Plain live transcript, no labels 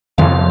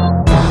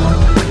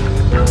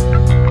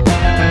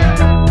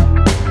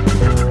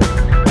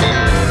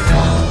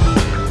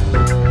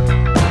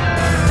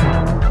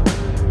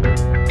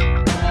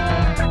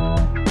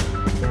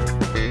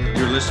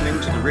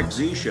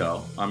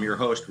Show. I'm your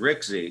host,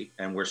 Rick Z,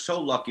 and we're so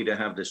lucky to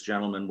have this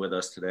gentleman with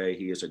us today.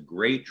 He is a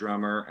great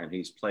drummer, and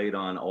he's played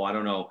on,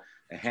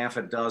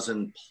 a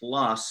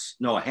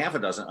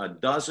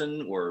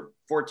dozen or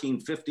 14,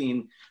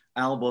 15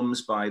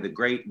 albums by the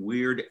great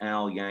Weird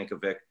Al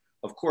Yankovic.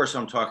 Of course,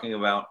 I'm talking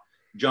about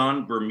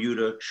John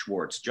Bermuda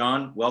Schwartz.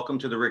 John, welcome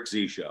to the Rick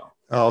Z Show.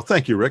 Oh,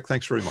 thank you, Rick.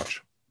 Thanks very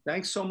much.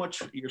 Thanks so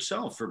much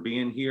yourself for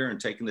being here and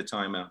taking the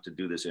time out to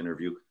do this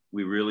interview.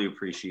 We really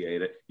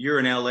appreciate it. You're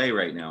in LA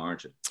right now,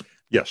 aren't you?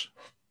 Yes.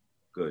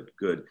 Good,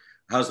 good.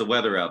 How's the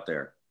weather out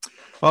there?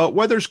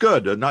 Weather's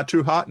good. Not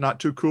too hot, not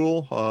too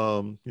cool.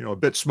 A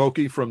bit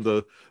smoky from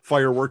the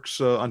fireworks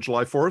on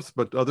July 4th.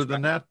 But other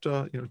than that,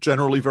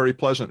 generally very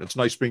pleasant. It's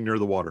nice being near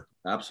the water.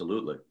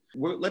 Absolutely.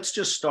 Let's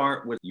just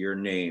start with your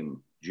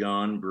name,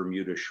 John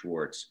Bermuda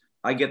Schwartz.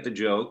 I get the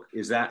joke.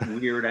 Is that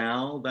Weird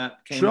Al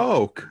that came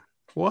Joke? Up?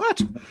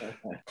 What?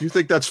 You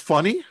think that's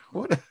funny?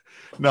 What?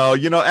 No,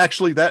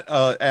 actually that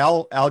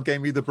Al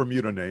gave me the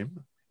Bermuda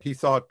name. He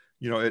thought,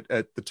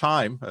 at the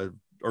time,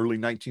 early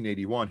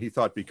 1981, he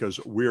thought because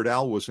Weird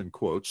Al was in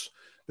quotes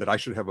that I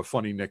should have a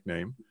funny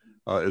nickname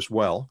as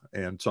well,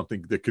 and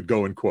something that could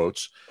go in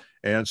quotes.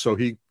 And so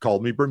he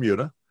called me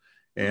Bermuda,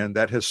 and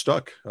that has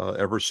stuck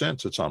ever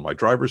since. It's on my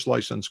driver's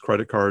license,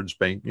 credit cards,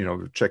 bank,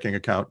 checking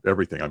account,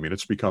 everything. I mean,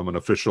 it's become an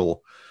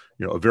official,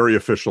 a very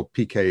official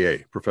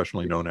PKA,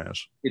 professionally known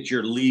as. It's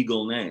your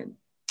legal name.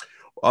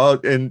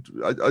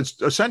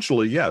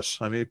 Essentially, yes.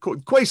 I mean,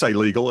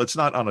 quasi-legal. It's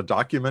not on a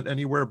document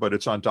anywhere, but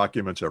it's on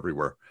documents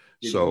everywhere.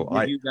 So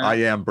I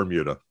am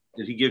Bermuda.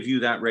 Did he give you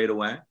that right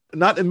away?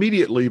 Not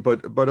immediately,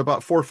 but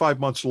about 4 or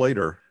 5 months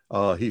later,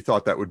 he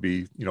thought that would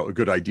be, a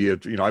good idea.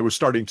 I was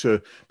starting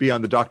to be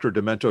on the Dr.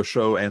 Demento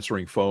show,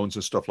 answering phones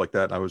and stuff like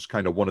that. And I was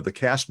kind of one of the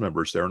cast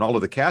members there. And all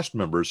of the cast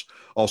members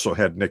also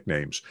had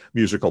nicknames,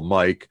 Musical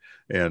Mike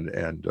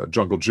and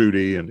Jungle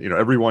Judy. And,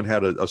 everyone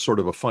had a sort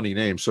of a funny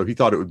name. So he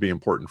thought it would be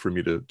important for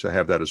me to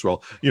have that as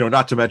well.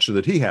 Not to mention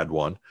that he had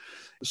one.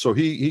 So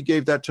he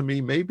gave that to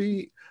me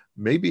maybe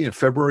in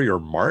February or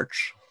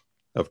March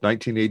of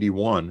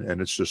 1981.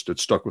 And it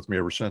stuck with me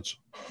ever since.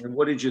 And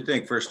what did you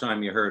think first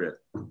time you heard it?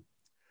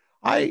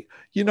 I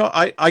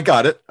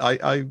got it.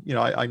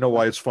 I know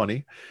why it's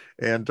funny.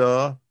 And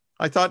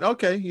I thought,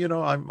 okay,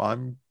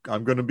 I'm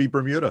going to be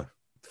Bermuda.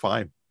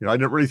 Fine. I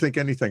didn't really think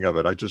anything of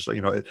it. I just,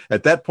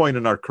 at that point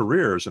in our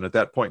careers and at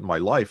that point in my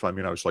life, I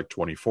was like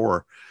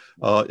 24.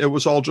 It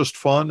was all just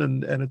fun.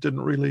 And it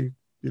didn't really,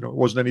 it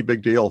wasn't any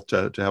big deal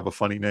to have a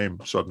funny name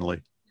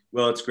suddenly.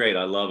 Well, it's great.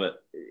 I love it.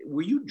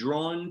 Were you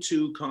drawn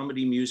to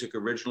comedy music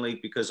originally?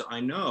 Because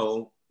I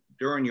know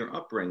during your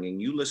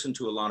upbringing, you listened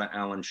to a lot of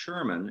Alan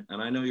Sherman,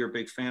 and I know you're a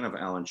big fan of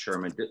Alan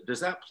Sherman.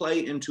 Does that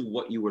play into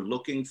what you were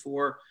looking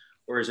for,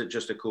 or is it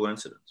just a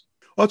coincidence?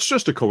 Well, it's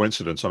just a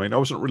coincidence. I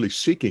wasn't really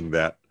seeking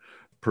that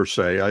per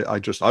se.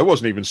 I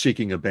wasn't even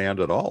seeking a band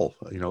at all,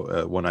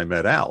 when I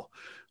met Al.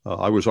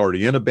 I was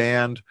already in a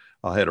band.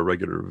 I had a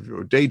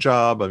regular day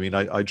job.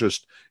 I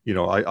just,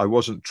 I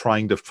wasn't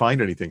trying to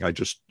find anything. I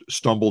just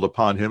stumbled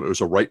upon him. It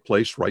was a right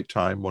place, right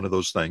time, one of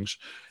those things.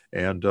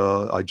 And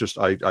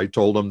I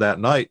told him that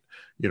night,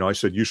 I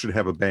said, you should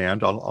have a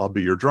band. I'll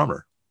be your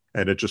drummer.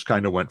 And it just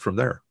kind of went from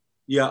there.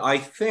 Yeah, I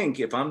think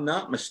if I'm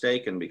not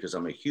mistaken, because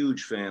I'm a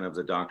huge fan of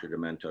the Dr.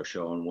 Demento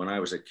show. And when I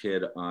was a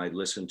kid, I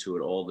listened to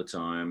it all the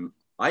time.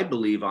 I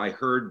believe I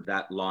heard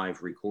that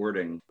live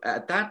recording.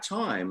 At that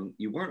time,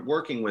 you weren't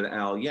working with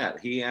Al yet.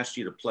 He asked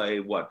you to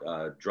play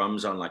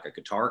drums on like a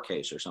guitar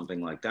case or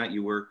something like that.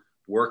 You were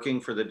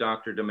working for the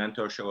Dr.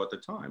 Demento show at the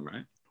time,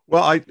 right?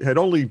 Well, I had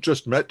only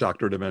just met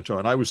Dr. Demento,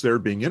 and I was there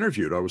being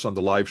interviewed. I was on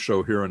the live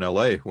show here in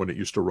LA when it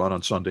used to run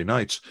on Sunday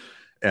nights,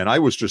 and I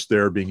was just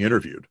there being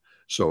interviewed.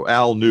 So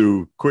Al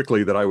knew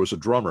quickly that I was a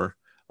drummer.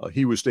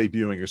 He was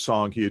debuting a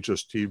song. He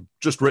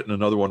just written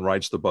another one,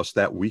 Rides the Bus,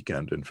 that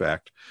weekend, in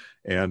fact,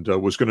 and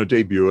was going to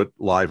debut it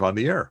live on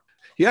the air.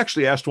 He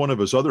actually asked one of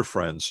his other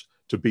friends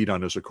to beat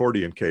on his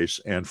accordion case,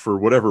 and for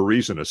whatever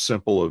reason, as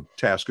simple a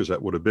task as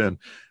that would have been,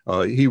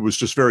 he was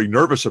just very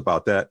nervous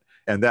about that.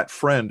 And that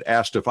friend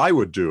asked if I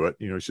would do it.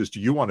 He says, do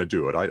you want to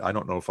do it? I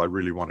don't know if I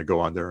really want to go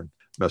on there and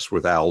mess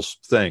with Al's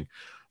thing.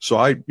 So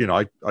I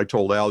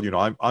told Al,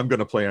 I'm going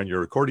to play on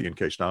your accordion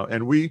case now.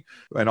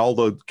 And all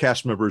the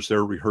cast members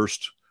there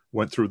rehearsed,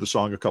 went through the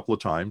song a couple of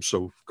times.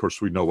 So of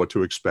course we know what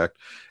to expect.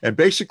 And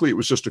basically it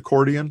was just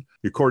the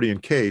accordion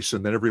case.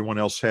 And then everyone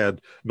else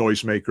had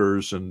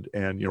noisemakers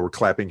and were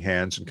clapping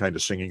hands and kind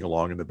of singing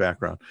along in the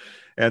background.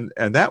 And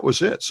that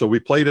was it. So we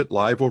played it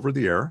live over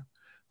the air.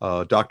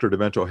 Dr.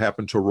 Demento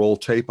happened to roll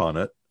tape on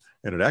it,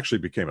 and it actually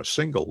became a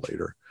single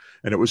later.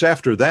 And it was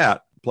after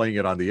that, playing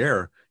it on the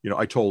air,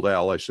 I told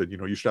Al, I said,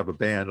 you should have a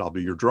band. I'll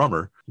be your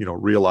drummer,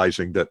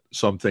 realizing that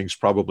some things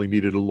probably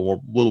needed a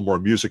little more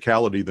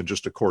musicality than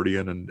just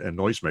accordion and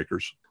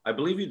noisemakers. I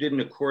believe you did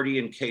an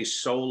accordion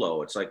case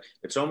solo.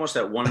 It's almost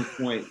at one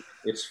point,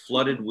 it's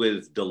flooded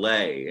with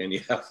delay, and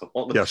you have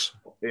all the... Yes.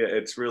 Yeah,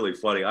 it's really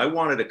funny. I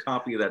wanted a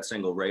copy of that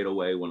single right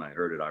away when I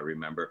heard it. I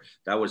remember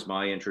that was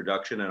my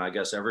introduction, and I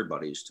guess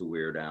everybody's, to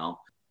Weird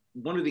Al.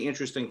 one of the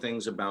interesting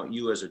things about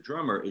you as a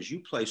drummer is you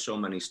play so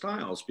many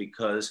styles,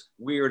 because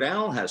Weird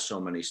Al has so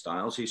many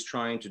styles. He's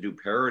trying to do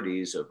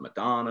parodies of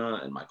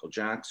Madonna and Michael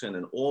Jackson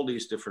and all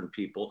these different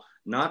people,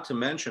 not to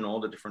mention all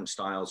the different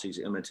styles he's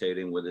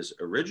imitating with his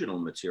original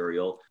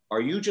material.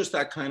 Are you just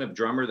that kind of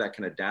drummer that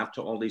can adapt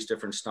to all these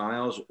different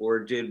styles, or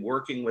did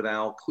working with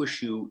Al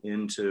push you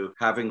into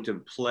having to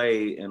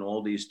play in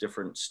all these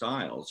different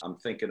styles? I'm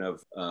thinking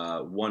of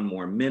One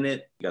More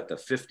Minute, you got the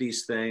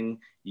 50s thing,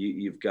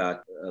 you've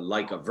got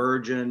Like a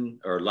Virgin,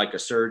 or Like a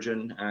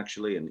Surgeon,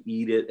 actually, and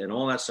Eat It and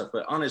all that stuff.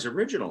 But on his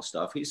original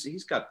stuff,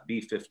 he's got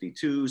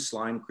B-52,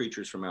 Slime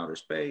Creatures from Outer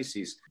Space.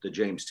 He's the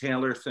James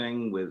Taylor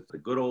thing with The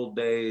Good Old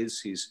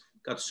Days. He's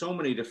got so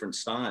many different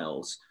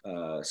styles.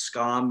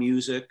 Ska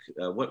music.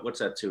 What's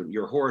that tune?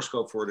 Your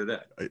Horoscope for Today.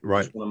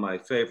 Right. It's one of my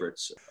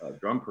favorites,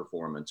 drum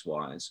performance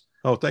wise.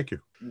 Oh, thank you.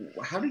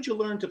 How did you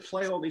learn to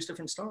play all these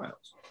different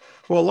styles?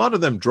 Well, a lot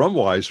of them drum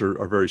wise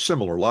are very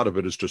similar. A lot of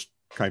it is just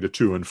kind of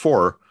 2 and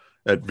 4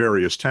 at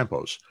various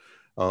tempos.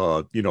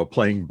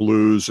 Playing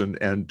blues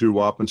and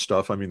doo-wop and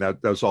stuff. I mean,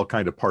 that's all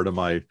kind of part of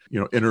my,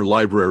 inner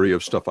library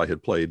of stuff I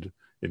had played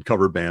in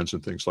cover bands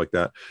and things like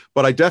that.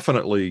 But I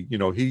definitely,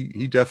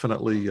 he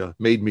definitely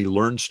made me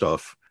learn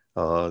stuff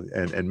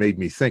and made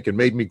me think and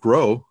made me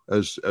grow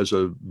as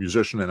a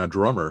musician and a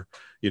drummer.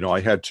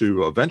 I had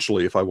to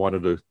eventually, if I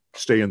wanted to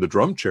stay in the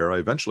drum chair, I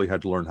eventually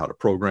had to learn how to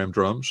program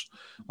drums,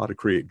 how to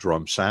create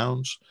drum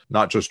sounds,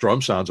 not just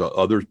drum sounds,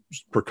 other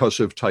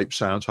percussive type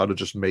sounds, how to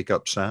just make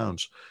up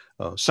sounds,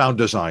 sound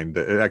design.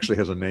 It actually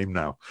has a name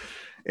now.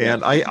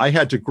 And I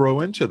had to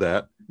grow into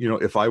that,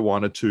 if I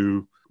wanted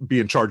to be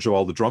in charge of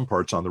all the drum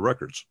parts on the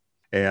records.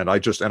 And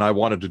I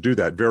wanted to do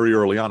that very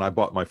early on. I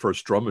bought my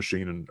first drum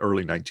machine in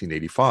early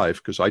 1985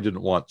 because I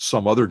didn't want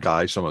some other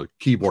guy, some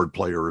keyboard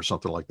player or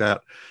something like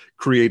that,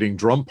 creating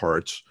drum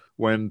parts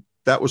when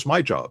that was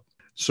my job.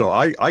 So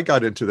I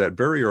got into that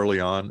very early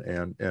on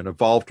and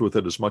evolved with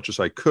it as much as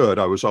I could.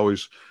 I was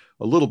always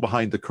a little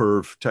behind the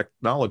curve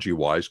technology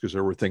wise because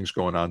there were things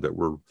going on that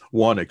were,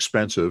 1,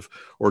 expensive,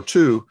 or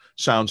 2,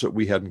 sounds that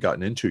we hadn't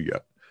gotten into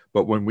yet.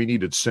 But when we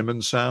needed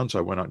Simmons sounds,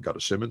 I went out and got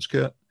a Simmons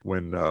kit.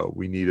 When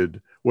we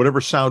needed whatever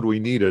sound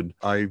we needed,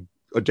 I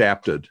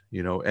adapted,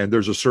 and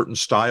there's a certain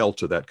style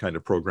to that kind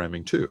of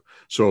programming too.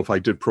 So if I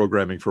did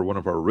programming for one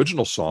of our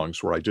original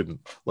songs where I didn't,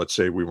 let's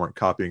say we weren't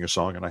copying a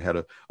song and I had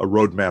a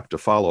roadmap to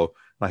follow,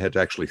 I had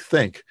to actually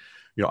think,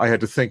 I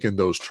had to think in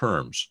those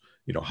terms,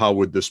 how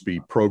would this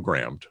be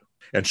programmed?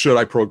 And should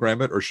I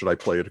program it or should I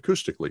play it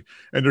acoustically?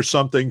 And there's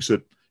some things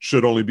that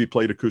should only be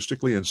played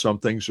acoustically and some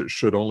things that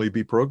should only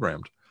be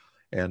programmed.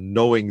 And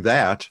knowing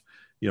that,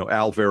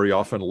 Al very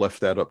often left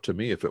that up to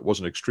me. If it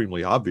wasn't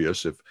extremely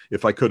obvious,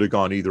 if I could have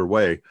gone either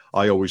way,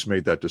 I always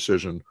made that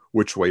decision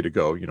which way to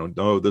go.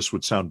 No, this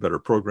would sound better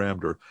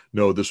programmed, or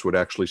no, this would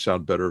actually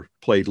sound better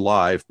played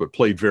live, but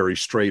played very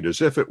straight as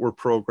if it were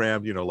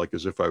programmed, like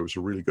as if I was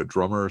a really good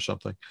drummer or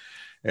something.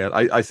 And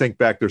I think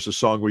back, there's a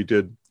song we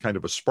did, kind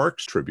of a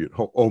Sparks tribute,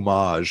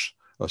 homage,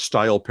 a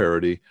style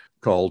parody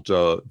called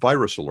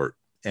Virus Alert.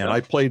 And I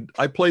played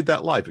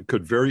that live. It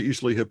could very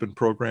easily have been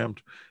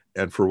programmed.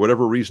 And for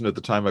whatever reason at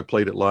the time I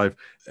played it live,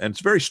 and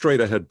it's a very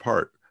straight ahead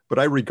part, but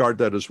I regard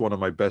that as one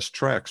of my best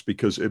tracks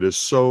because it is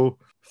so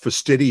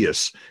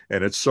fastidious.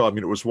 And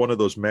it was one of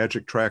those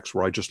magic tracks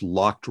where I just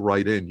locked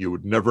right in. You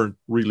would never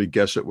really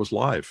guess it was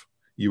live.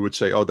 You would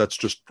say, oh, that's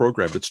just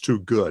programmed. It's too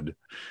good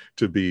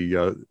to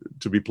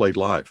be played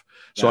live.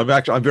 So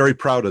I'm very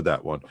proud of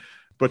that one.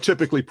 But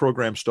typically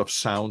programmed stuff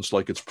sounds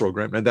like it's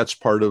programmed. And that's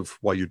part of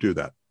why you do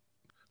that.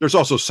 There's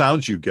also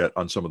sounds you get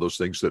on some of those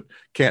things that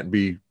can't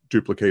be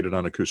duplicated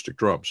on acoustic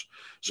drums.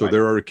 So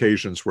There are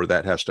occasions where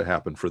that has to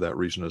happen for that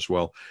reason as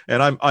well.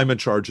 And I'm in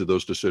charge of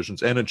those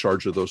decisions and in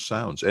charge of those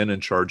sounds and in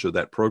charge of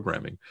that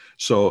programming.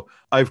 So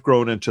I've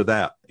grown into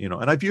that, and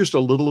I've used a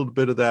little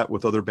bit of that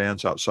with other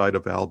bands outside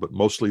of Al, but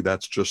mostly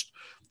that's just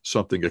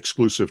something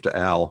exclusive to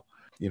Al,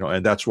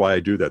 and that's why I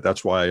do that.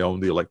 That's why I own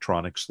the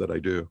electronics that I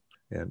do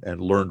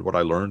and learned what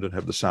I learned and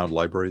have the sound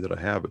library that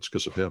I have. It's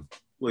because of him.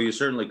 Well, you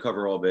certainly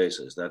cover all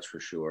bases, that's for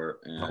sure.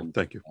 And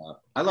thank you.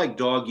 I like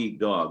Dog Eat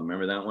Dog.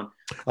 Remember that one?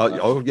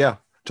 Yeah.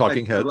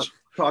 Talking Heads.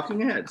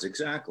 Talking Heads,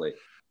 exactly.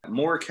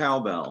 More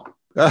cowbell.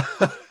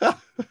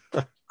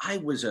 I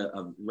was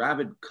a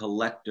rabid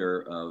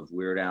collector of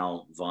Weird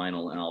Al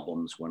vinyl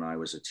albums when I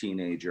was a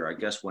teenager. I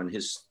guess when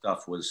his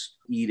stuff was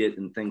Eat It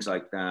and things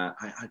like that.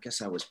 I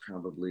guess I was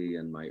probably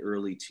in my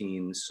early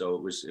teens, so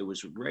it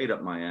was right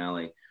up my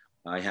alley.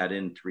 I had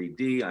In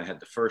 3D. I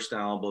had the first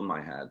album. I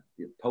had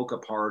Polka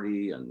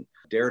Party, and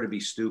Dare to Be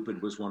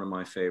Stupid was one of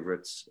my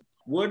favorites.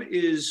 What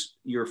is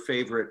your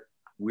favorite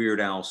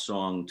Weird Al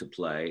song to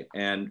play?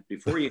 And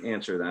before you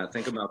answer that,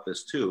 think about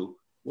this too.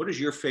 What is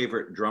your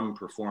favorite drum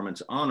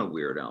performance on a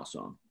Weird Al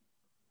song?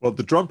 Well,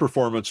 the drum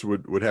performance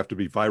would have to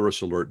be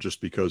Virus Alert,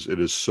 just because it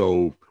is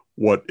so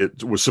what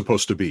it was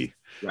supposed to be.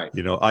 Right.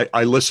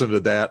 I listen to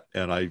that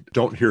and I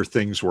don't hear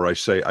things where I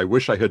say, I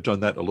wish I had done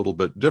that a little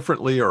bit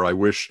differently, or I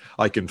wish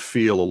I can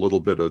feel a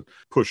little bit of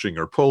pushing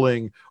or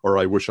pulling, or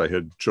I wish I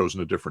had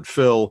chosen a different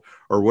fill,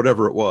 or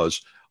whatever it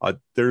was.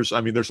 There's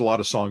a lot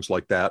of songs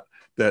like that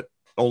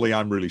only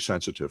I'm really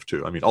sensitive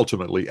to. I mean,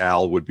 ultimately,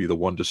 Al would be the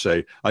one to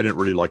say, I didn't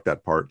really like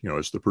that part,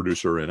 as the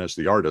producer and as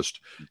the artist.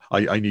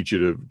 I need you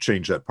to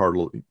change that part a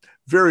little.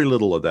 Very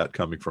little of that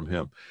coming from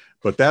him.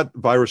 But that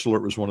Virus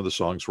Alert was one of the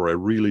songs where I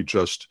really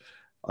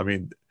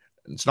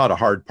it's not a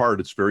hard part.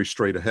 It's very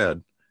straight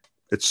ahead.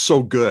 It's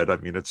so good. I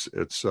mean, it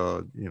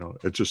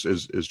just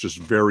is just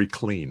very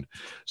clean.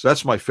 So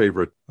that's my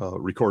favorite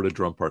recorded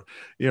drum part.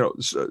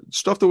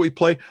 Stuff that we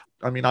play.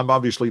 I mean, I'm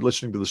obviously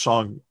listening to the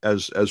song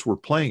as we're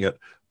playing it,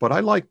 but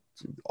I like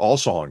all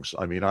songs.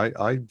 I mean,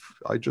 I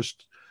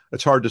just,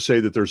 it's hard to say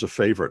that there's a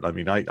favorite. I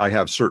mean, I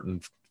have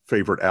certain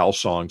favorite Al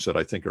songs that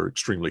I think are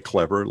extremely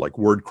clever, like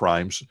Word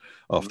Crimes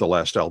off the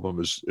last album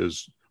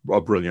is a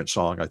brilliant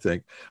song, I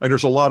think. And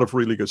there's a lot of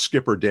really good.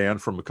 Skipper Dan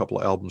from a couple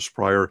of albums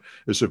prior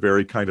is a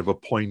very kind of a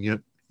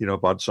poignant,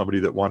 about somebody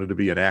that wanted to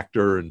be an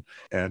actor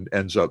and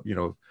ends up,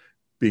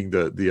 being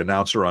the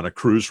announcer on a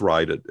cruise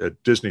ride at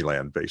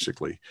Disneyland,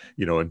 basically,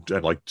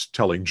 and like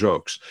telling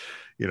jokes,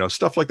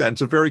 stuff like that.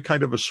 It's a very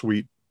kind of a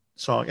sweet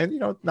song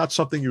and, not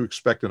something you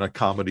expect in a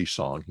comedy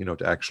song,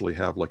 to actually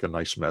have like a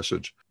nice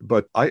message.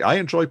 But I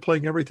enjoy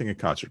playing everything in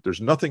concert. There's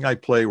nothing I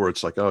play where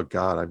it's like, oh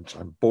God,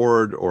 I'm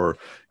bored, or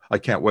I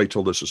can't wait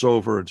till this is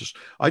over. And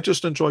I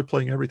just enjoy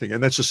playing everything.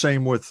 And that's the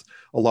same with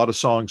a lot of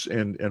songs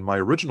in my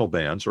original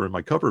bands or in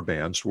my cover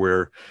bands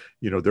where,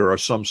 there are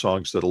some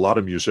songs that a lot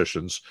of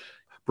musicians,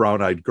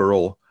 Brown Eyed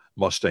Girl,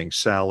 Mustang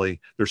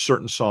Sally, there's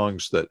certain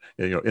songs that,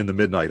 in the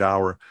midnight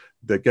hour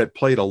that get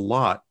played a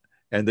lot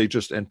and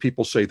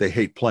people say they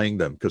hate playing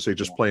them because they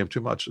just play them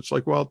too much. It's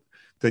like, well,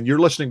 then you're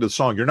listening to the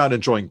song. You're not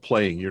enjoying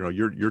playing,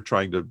 you're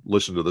trying to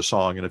listen to the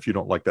song. And if you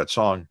don't like that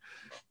song,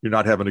 you're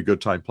not having a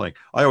good time playing.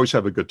 I always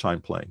have a good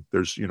time playing.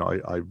 There's,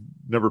 I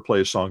never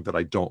play a song that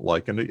I don't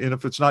like. And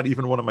if it's not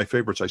even one of my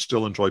favorites, I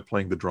still enjoy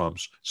playing the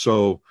drums.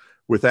 So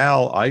with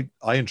Al, I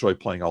enjoy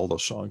playing all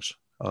those songs.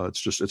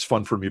 It's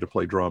fun for me to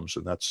play drums.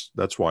 And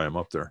that's why I'm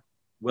up there.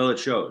 Well, it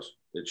shows.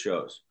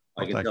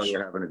 I can thanks. tell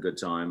you're having a good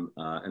time.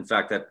 In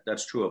fact,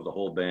 that's true of the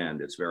whole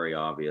band. It's very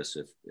obvious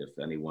if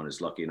anyone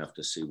is lucky enough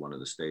to see one of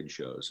the stage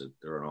shows.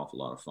 They're an awful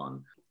lot of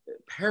fun.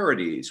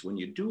 Parodies, when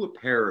you do a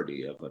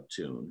parody of a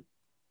tune,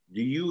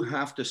 do you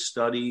have to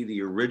study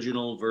the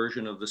original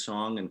version of the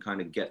song and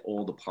kind of get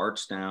all the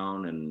parts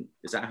down? And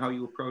is that how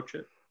you approach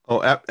it?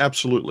 Oh,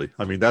 absolutely.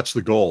 I mean, that's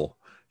the goal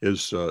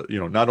is,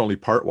 not only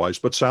part wise,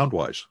 but sound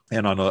wise.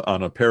 And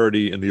on a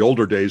parody in the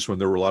older days, when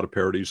there were a lot of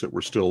parodies that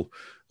were still,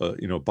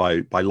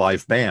 by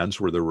live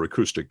bands where there were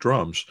acoustic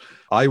drums,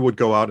 I would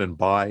go out and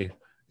buy,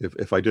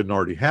 if I didn't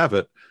already have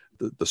it,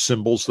 the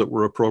cymbals that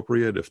were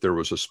appropriate. If there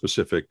was a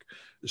specific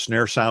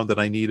snare sound that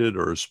I needed,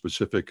 or a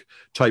specific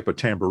type of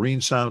tambourine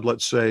sound,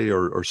 let's say,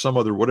 or some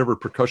other, whatever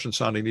percussion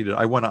sound I needed,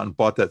 I went out and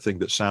bought that thing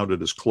that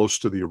sounded as close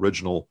to the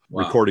original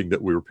recording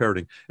that we were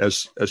parodying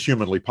as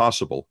humanly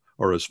possible,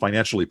 or as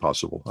financially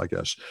possible, I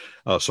guess.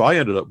 So I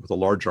ended up with a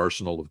large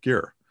arsenal of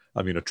gear.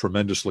 I mean, a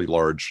tremendously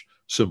large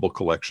cymbal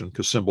collection,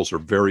 because cymbals are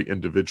very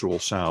individual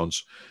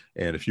sounds.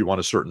 And if you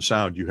want a certain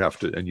sound, you have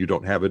to, and you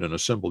don't have it in a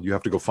cymbal, you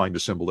have to go find a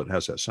cymbal that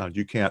has that sound.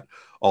 You can't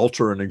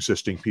alter an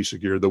existing piece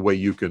of gear the way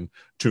you can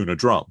tune a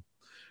drum,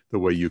 the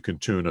way you can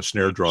tune a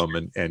snare drum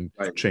and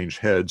right. change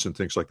heads and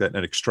things like that,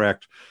 and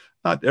extract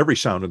not every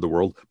sound in the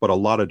world, but a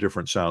lot of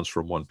different sounds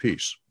from one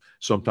piece.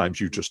 Sometimes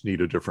you just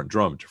need a different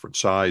drum, different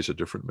size, a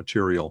different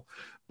material.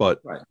 But,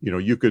 right.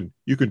 You can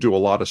do a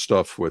lot of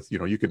stuff with,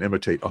 you can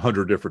imitate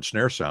 100 different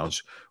snare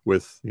sounds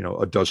with,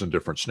 a dozen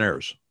different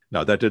snares.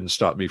 Now, that didn't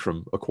stop me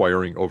from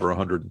acquiring over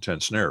 110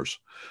 snares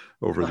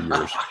over the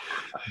years.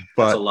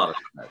 But, that's a lot of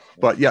snares.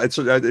 But yeah, it's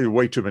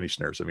way too many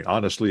snares. I mean,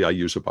 honestly, I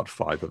use about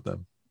 5 of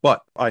them.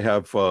 But I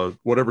have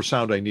whatever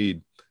sound I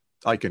need,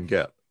 I can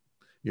get.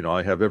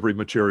 I have every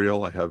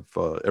material. I have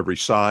every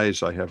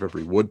size. I have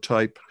every wood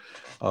type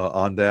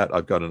on that.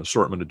 I've got an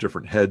assortment of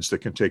different heads that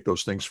can take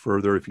those things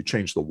further. If you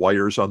change the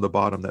wires on the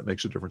bottom, that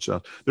makes a different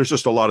sound. There's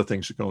just a lot of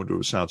things that go into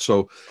a sound.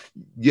 So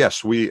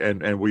yes, we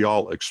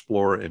all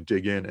explore and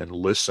dig in and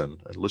listen.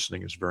 And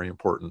listening is very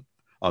important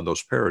on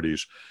those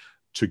parodies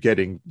to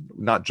getting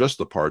not just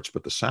the parts,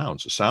 but the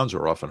sounds. The sounds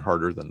are often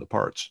harder than the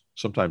parts.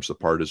 Sometimes the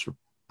part is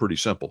pretty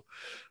simple.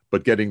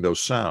 But getting those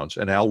sounds,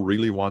 and Al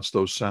really wants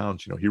those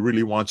sounds. He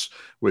really wants,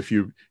 if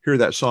you hear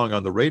that song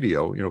on the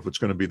radio, if it's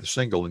going to be the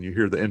single and you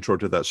hear the intro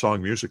to that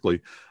song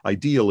musically,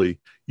 ideally,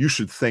 you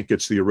should think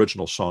it's the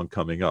original song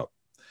coming up.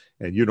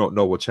 And you don't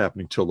know what's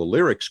happening till the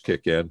lyrics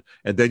kick in,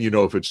 and then you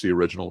know if it's the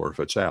original or if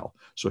it's Al.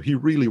 So he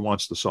really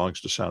wants the songs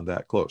to sound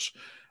that close.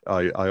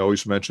 I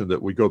always mention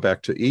that we go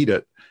back to Eat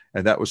It,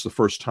 and that was the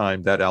first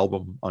time, that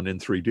album on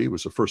In3D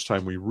was the first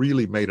time we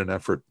really made an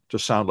effort to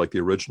sound like the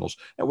originals.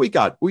 And we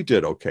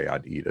did okay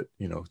on Eat It,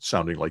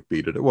 sounding like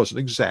Beat It. It wasn't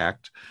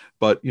exact,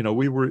 but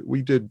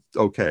we did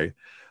okay.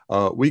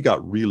 We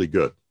got really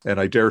good. And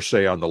I dare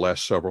say on the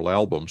last several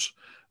albums,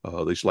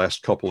 these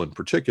last couple in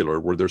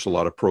particular, where there's a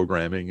lot of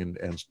programming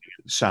and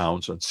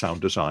sounds and sound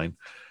design,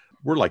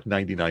 we're like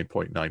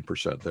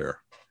 99.9% there.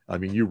 I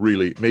mean, you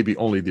really, maybe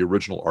only the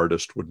original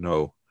artist would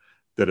know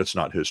that it's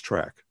not his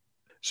track.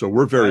 So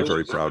we're very,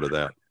 very proud of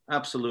that.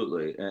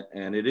 Absolutely.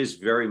 And it is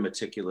very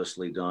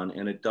meticulously done.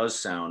 And it does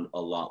sound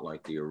a lot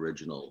like the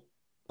original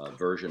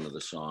version of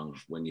the song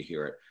when you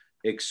hear it.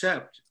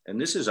 Except, and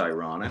this is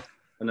ironic,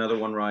 Another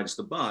One Rides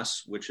the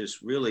Bus, which is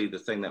really the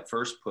thing that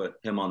first put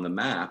him on the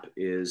map,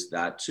 is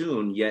that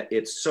tune. Yet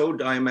it's so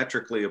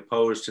diametrically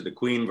opposed to the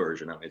Queen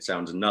version. I mean, it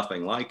sounds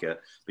nothing like it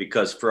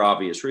because for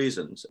obvious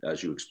reasons,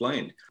 as you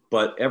explained.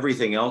 But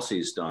everything else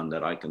he's done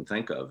that I can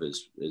think of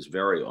is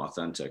very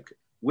authentic.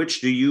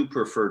 Which do you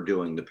prefer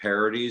doing, the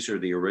parodies or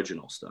the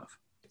original stuff?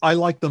 I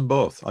like them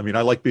both. I mean,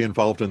 I like being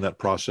involved in that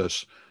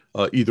process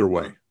either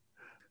way.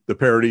 The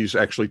parodies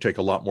actually take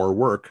a lot more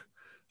work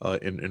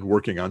in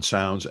working on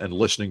sounds and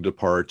listening to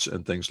parts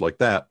and things like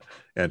that,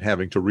 and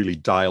having to really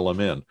dial them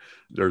in.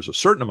 There's a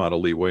certain amount of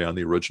leeway on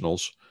the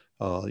originals.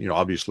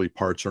 Obviously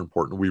parts are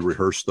important. We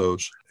rehearse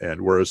those. And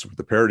whereas with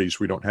the parodies,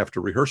 we don't have to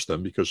rehearse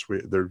them because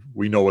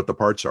we know what the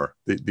parts are.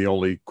 The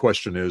only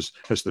question is,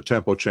 has the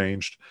tempo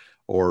changed,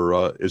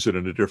 or is it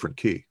in a different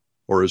key,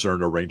 or is there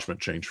an arrangement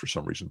change for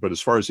some reason? But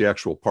as far as the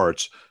actual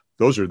parts,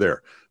 those are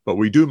there. But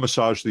we do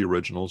massage the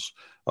originals.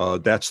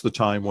 That's the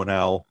time when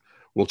Al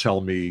will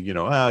tell me,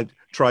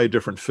 try a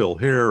different fill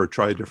here, or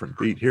try a different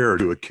beat here, or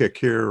do a kick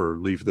here, or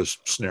leave this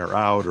snare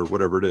out, or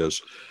whatever it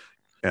is.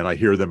 And I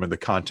hear them in the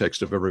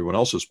context of everyone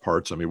else's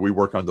parts. I mean, we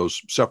work on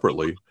those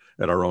separately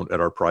at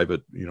our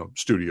private,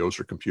 studios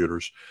or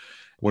computers.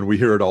 When we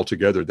hear it all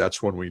together,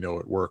 that's when we know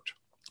it worked.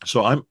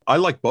 So I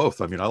like both.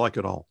 I mean, I like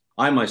it all.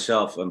 I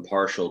myself am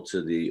partial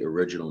to the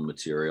original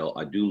material.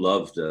 I do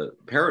love the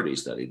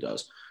parodies that he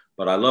does,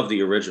 but I love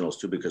the originals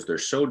too because they're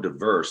so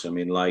diverse. I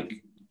mean, like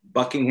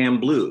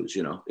Buckingham Blues,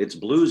 it's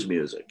blues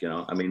music,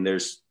 I mean,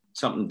 there's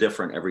something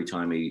different every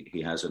time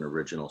he has an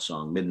original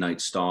song.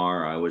 Midnight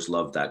Star, I always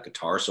love that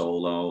guitar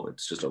solo.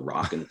 It's just a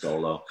rockin'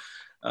 solo.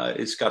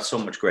 It's got so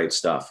much great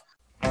stuff.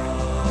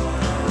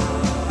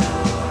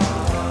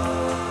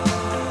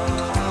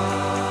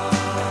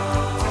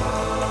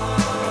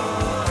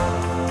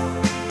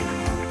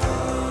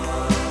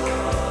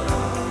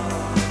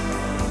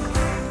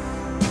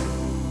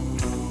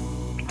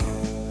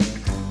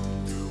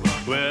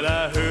 Well,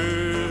 I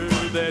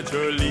heard that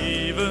you're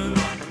leaving.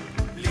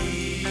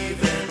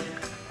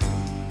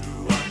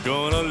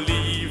 Gonna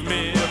leave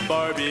me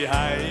far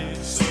behind.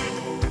 So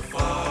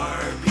far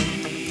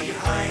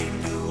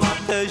behind.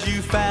 'Cause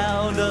you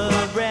found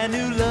a brand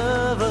new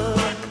lover.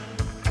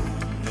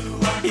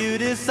 You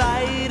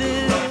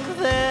decided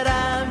that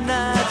I'm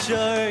not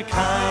your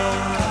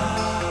kind.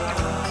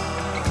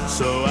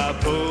 So I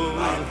pulled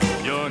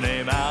your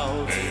name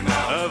out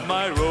of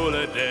my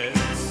Rolodex,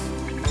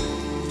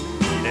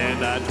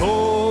 and I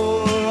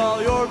tore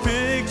all your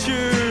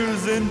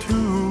pictures in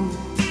two.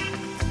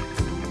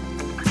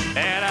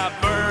 And I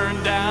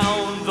burned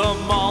down the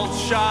malt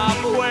shop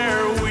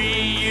where we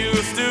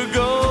used to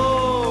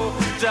go,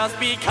 just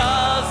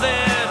because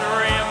it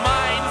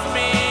reminds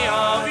me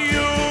of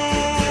you.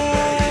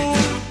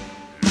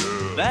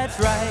 That's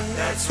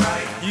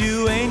right,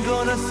 you ain't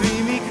gonna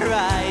see me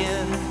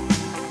crying.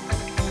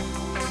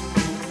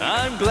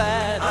 I'm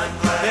glad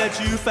that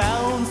you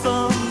found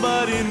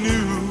somebody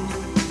new.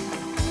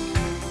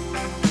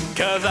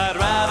 'Cause I'd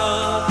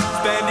rather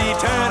spend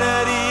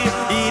eternity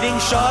eating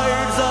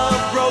shards of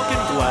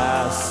broken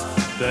glass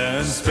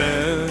than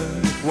spend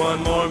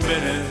one more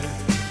minute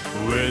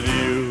with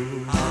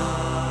you.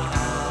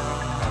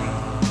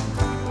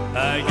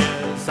 I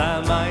guess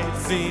I might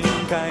seem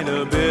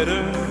kinda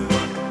bitter.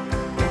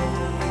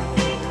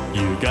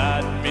 You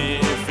got me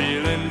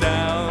feeling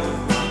down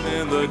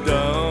in the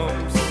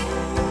dumps.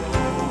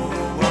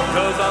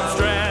 'Cause I'm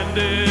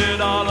stranded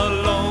all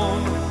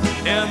alone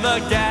in the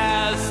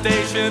gas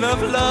station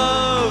of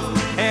love,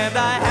 and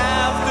I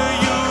have to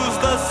use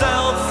the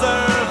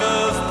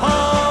self-service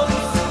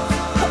pumps.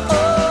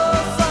 Oh,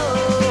 so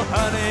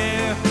honey,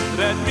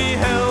 let me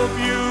help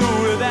you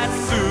with that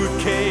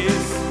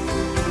suitcase.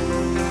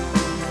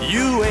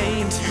 You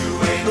ain't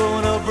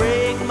gonna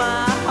break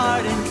my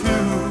heart in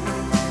two.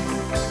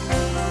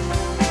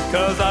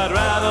 'Cause I'd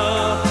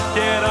rather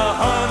get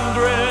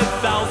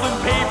 100,000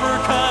 paper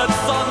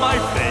cuts on my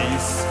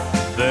face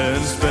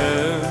than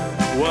spend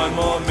one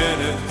more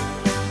minute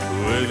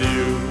with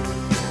you.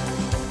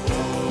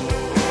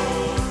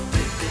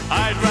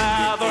 I'd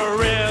rather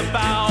rip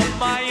out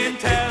my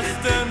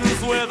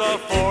intestines with a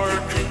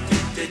fork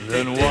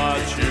than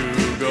watch you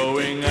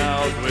going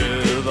out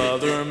with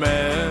other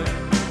men.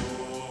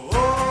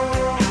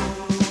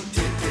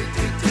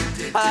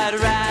 I'd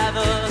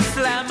rather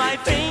slam my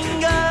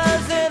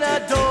fingers in a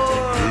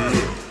door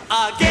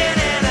again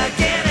and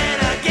again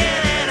and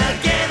again and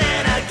again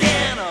and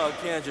again. Oh,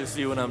 can't you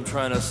see what I'm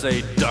trying to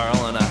say,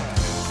 darling?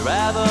 I'd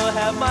rather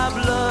have my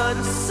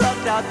blood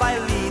sucked out by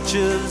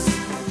leeches.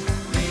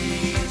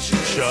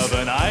 Shove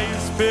an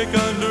ice pick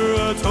under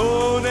a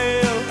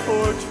toenail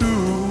or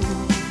two.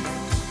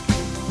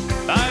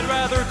 I'd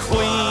rather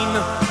clean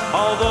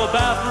all the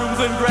bathrooms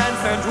in Grand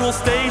Central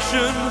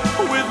Station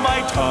with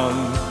my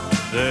tongue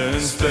than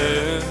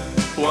spend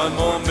one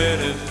more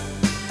minute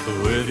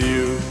with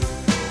you.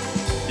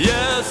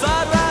 Yes,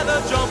 I'd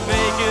rather jump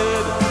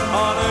naked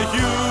on a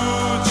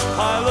huge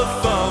of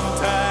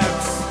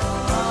thumbtacks.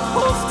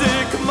 I'll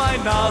stick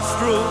my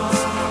nostrils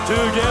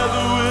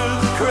together with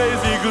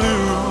crazy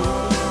glue.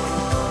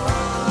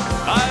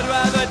 I'd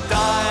rather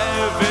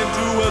dive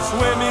into a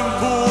swimming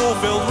pool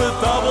filled with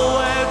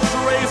double-edged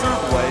razor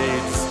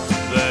blades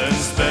than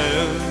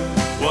spend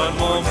one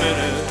more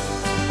minute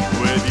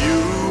with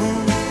you.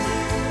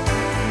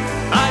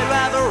 I'd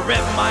rather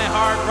rip my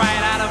heart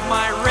right out of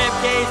my rib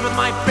cage with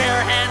my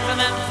bare hands and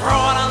then throw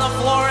it on the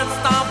floor and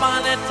stomp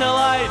on it till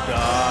I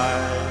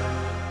die.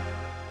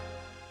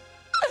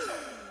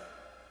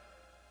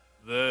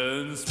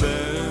 Then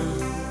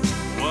spend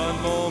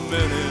one more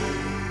minute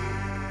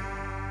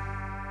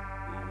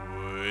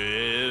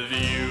with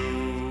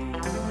you.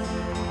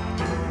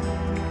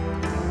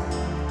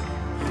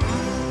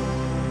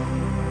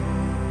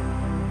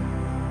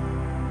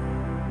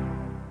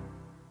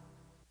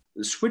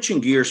 Switching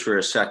gears for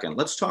a second,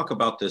 let's talk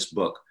about this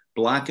book,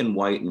 Black and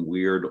White and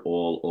Weird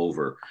All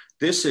Over.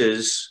 This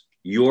is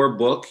your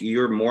book.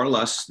 You're more or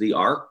less the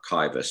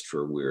archivist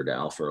for Weird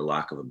Al, for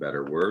lack of a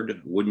better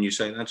word. Wouldn't you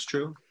say that's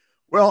true?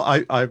 Well,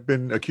 I've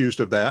been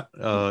accused of that.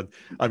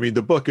 I mean,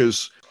 the book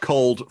is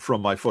culled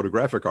from my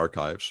photographic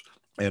archives,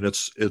 and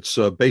it's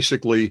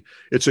basically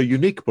a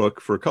unique book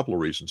for a couple of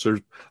reasons.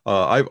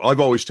 I've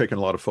always taken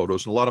a lot of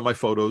photos, and a lot of my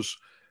photos,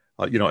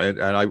 and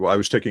I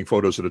was taking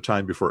photos at a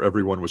time before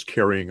everyone was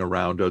carrying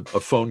around a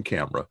phone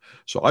camera.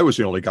 So I was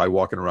the only guy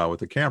walking around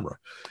with a camera.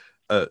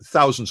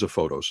 Thousands of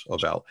photos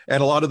of Al,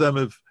 and a lot of them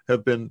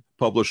have been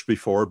published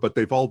before, but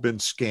they've all been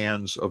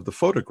scans of the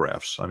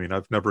photographs. I mean,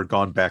 I've never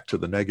gone back to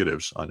the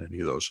negatives on any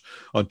of those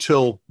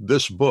until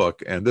this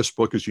book, and this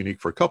book is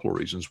unique for a couple of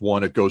reasons.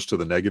 One, it goes to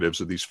the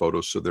negatives of these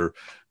photos, so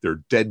they're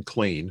dead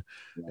clean.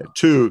 Yeah.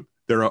 Two,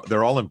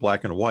 they're all in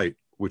black and white,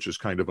 which is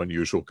kind of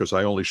unusual because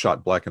I only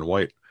shot black and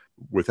white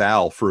with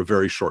Al for a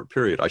very short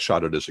period. I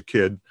shot it as a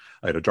kid.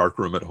 I had a dark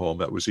room at home.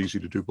 That was easy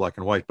to do black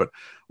and white. But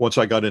once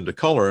I got into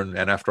color and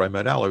after I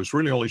met Al, I was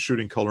really only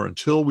shooting color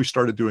until we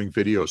started doing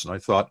videos. And I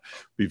thought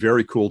it'd be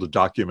very cool to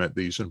document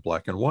these in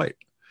black and white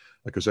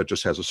because that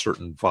just has a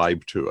certain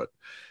vibe to it.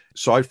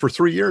 So for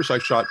 3 years, I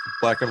shot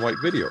black and white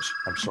videos.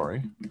 I'm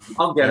sorry.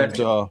 I'll get it.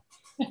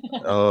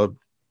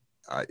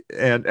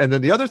 And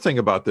then the other thing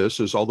about this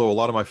is, although a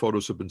lot of my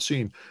photos have been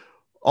seen,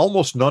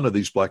 almost none of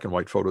these black and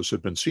white photos had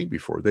been seen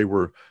before. They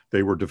were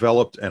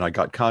developed, and I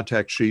got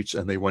contact sheets,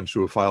 and they went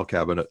to a file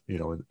cabinet,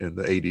 in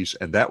the 80s,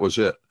 and that was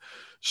it.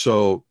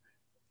 So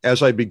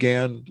as I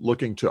began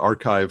looking to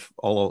archive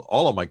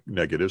all of my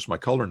negatives, my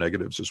color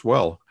negatives as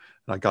well,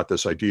 and I got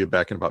this idea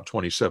back in about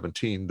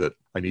 2017 that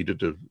I needed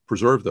to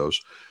preserve those,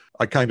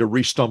 I kind of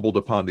re-stumbled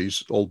upon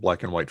these old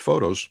black and white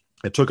photos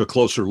and took a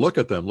closer look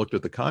at them, looked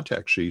at the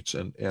contact sheets,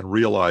 and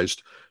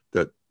realized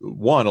that,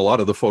 one, a lot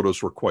of the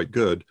photos were quite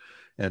good,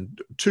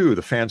 and two,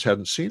 the fans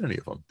hadn't seen any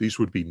of them. These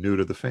would be new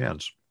to the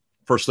fans.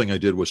 First thing I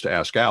did was to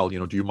ask Al,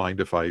 do you mind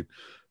if I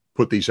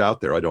put these out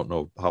there? I don't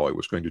know how I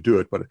was going to do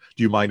it, but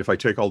do you mind if I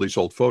take all these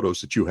old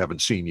photos that you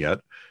haven't seen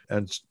yet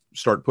and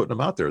start putting them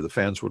out there? The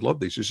fans would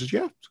love these. He says,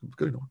 yeah,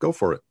 go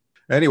for it.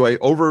 Anyway,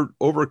 over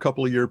a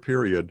couple of year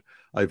period,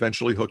 I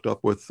eventually hooked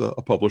up with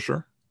a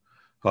publisher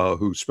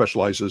who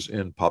specializes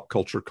in pop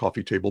culture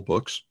coffee table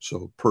books.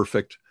 So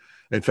perfect.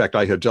 In fact,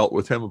 I had dealt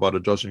with him about a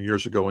dozen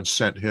years ago and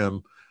sent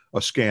him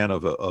a scan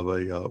of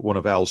one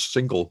of Al's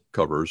single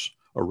covers,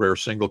 a rare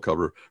single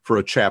cover for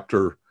a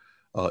chapter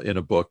in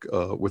a book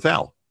with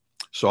Al.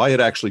 So I had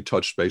actually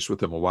touched base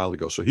with him a while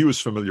ago. So he was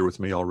familiar with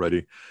me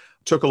already.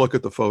 Took a look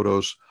at the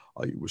photos.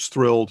 He was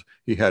thrilled.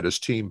 He had his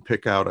team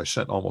pick out. I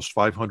sent almost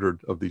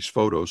 500 of these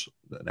photos,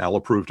 and Al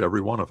approved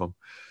every one of them.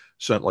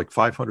 Sent like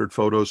 500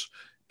 photos,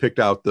 picked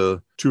out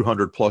the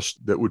 200 plus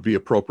that would be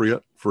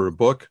appropriate for a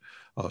book.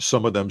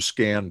 Some of them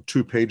scan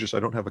 2 pages. I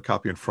don't have a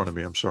copy in front of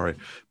me. I'm sorry.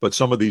 But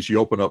some of these, you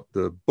open up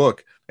the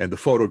book and the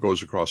photo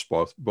goes across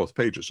both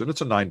pages. And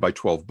it's a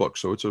 9x12 book.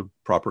 So it's a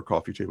proper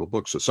coffee table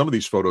book. So some of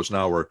these photos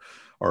now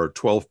are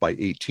 12 by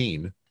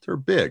 18. They're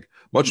big,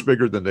 much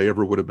bigger than they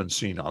ever would have been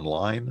seen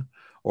online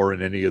or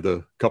in any of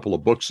the couple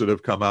of books that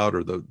have come out,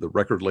 or the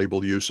record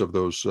label use of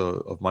those,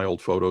 of my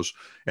old photos.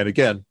 And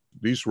again,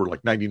 these were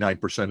like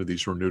 99% of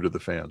these were new to the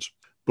fans.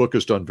 Book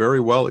has done very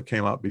well. It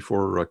came out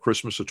before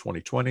Christmas of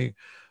 2020.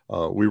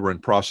 We were in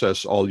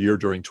process all year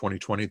during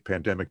 2020. The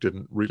pandemic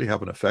didn't really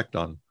have an effect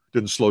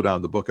didn't slow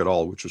down the book at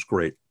all, which was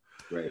great.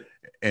 Right.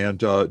 And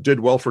did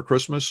well for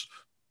Christmas,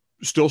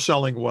 still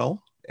selling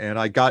well. And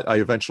I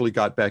eventually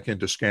got back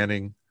into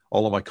scanning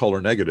all of my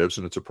color negatives,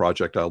 and it's a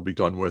project I'll be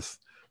done with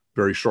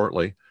very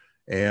shortly.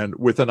 And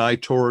with an eye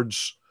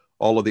towards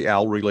all of the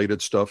Al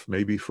related stuff,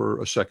 maybe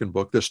for a second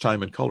book, this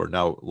time in color.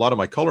 Now, a lot of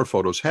my color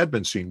photos had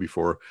been seen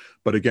before,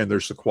 but again,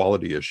 there's the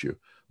quality issue.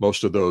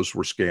 Most of those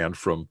were scanned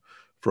from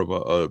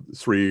a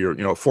 3 or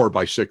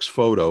 4x6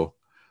 photo,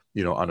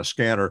 on a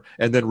scanner,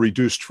 and then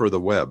reduced for the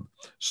web.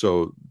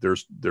 So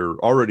they're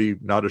already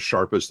not as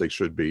sharp as they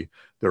should be.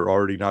 They're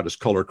already not as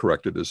color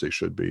corrected as they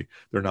should be.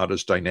 They're not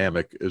as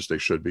dynamic as they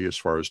should be as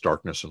far as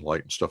darkness and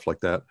light and stuff like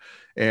that.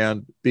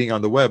 And being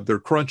on the web, they're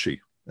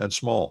crunchy and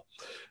small.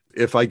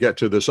 If I get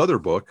to this other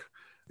book,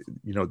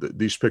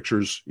 these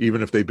pictures,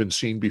 even if they've been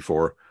seen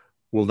before,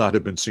 will not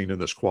have been seen in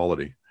this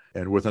quality.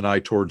 And with an eye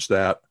towards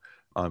that,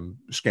 I'm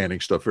scanning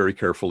stuff very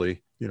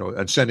carefully,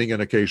 and sending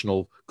an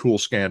occasional cool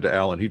scan to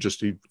Al, and he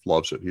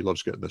loves it. He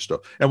loves getting this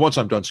stuff. And once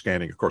I'm done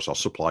scanning, of course, I'll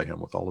supply him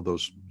with all of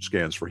those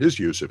scans for his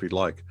use if he'd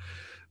like.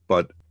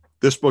 But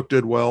this book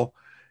did well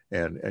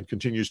and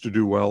continues to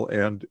do well.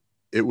 And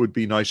it would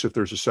be nice if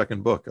there's a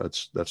second book.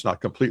 That's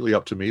not completely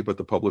up to me, but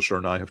the publisher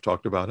and I have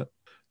talked about it.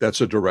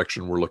 That's a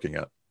direction we're looking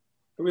at.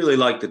 I really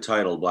like the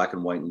title, Black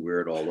and White and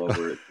Weird All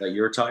Over. Is that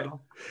your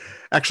title?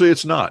 Actually,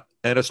 it's not.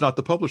 And it's not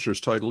the publisher's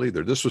title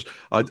either.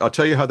 I'll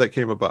tell you how that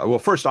came about. Well,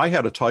 first, I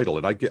had a title,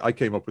 and I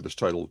came up with this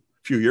title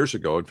a few years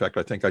ago. In fact,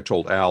 I think I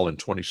told Al in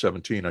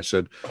 2017, I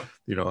said,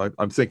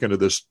 I'm thinking of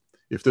this.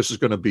 If this is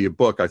going to be a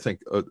book, I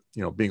think,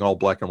 being all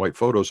black and white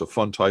photos, a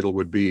fun title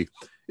would be,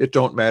 It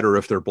Don't Matter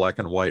If They're Black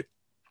and White,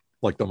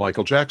 like the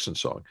Michael Jackson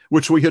song,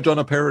 which we had done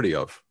a parody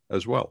of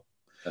as well.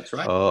 That's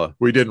right.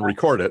 We didn't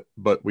record it,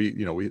 but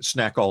we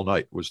Snack All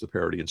Night was the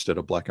parody instead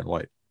of Black and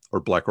White,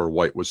 or Black or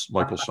White was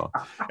Michael's song.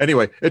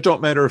 Anyway, It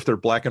Don't Matter If They're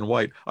Black and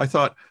White. I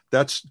thought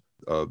that's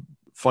a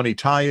funny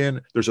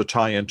tie-in. There's a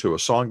tie-in to a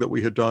song that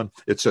we had done.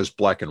 It says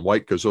black and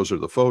white because those are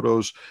the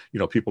photos.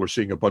 People are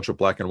seeing a bunch of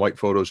black and white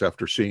photos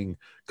after seeing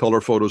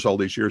color photos all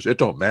these years. It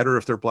don't matter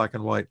if they're black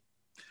and white.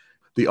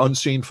 The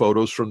unseen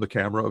photos from the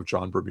camera of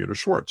John Bermuda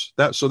Schwartz.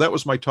 So that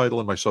was my title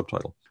and my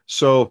subtitle.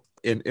 So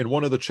in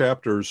one of the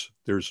chapters,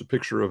 there's a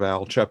picture of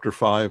Al. Chapter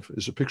 5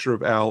 is a picture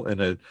of Al in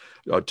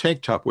a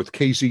tank top with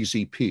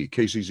KZZP.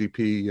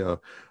 KZZP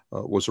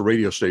was a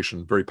radio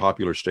station, very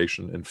popular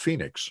station in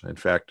Phoenix. In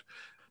fact,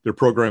 their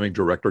programming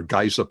director,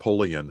 Guy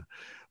Zapolian,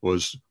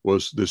 was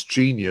this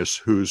genius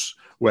who's,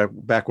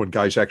 back when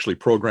guys actually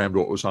programmed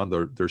what was on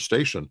their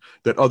station,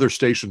 that other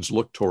stations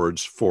looked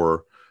towards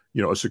for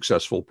a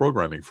successful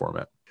programming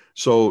format.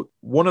 So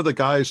one of the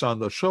guys on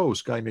the show is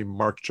a guy named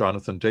Mark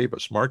Jonathan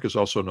Davis. Mark is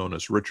also known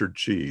as Richard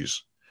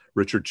Cheese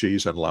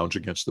and Lounge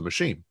Against the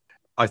Machine.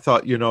 I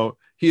thought,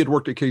 he had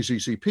worked at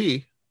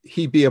KZZP.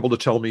 He'd be able to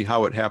tell me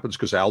how it happens,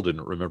 because Al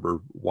didn't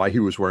remember why he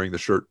was wearing the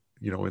shirt,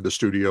 in the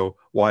studio,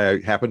 why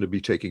I happened to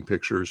be taking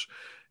pictures,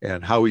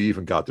 and how he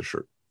even got the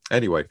shirt.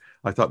 Anyway,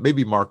 I thought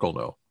maybe Mark will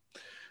know.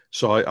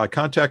 So I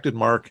contacted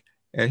Mark,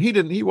 and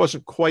he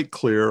wasn't quite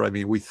clear. I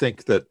mean, we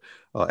think that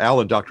Al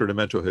and Dr.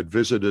 Demento had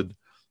visited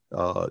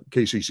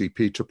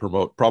KCCP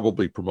to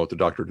probably promote the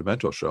Dr.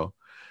 Demento show.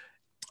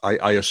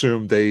 I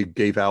assume they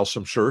gave Al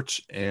some shirts,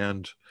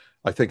 and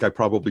I think I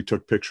probably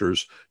took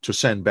pictures to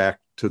send back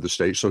to the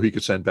station so he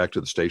could send back to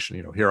the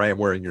station, here I am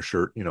wearing your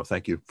shirt,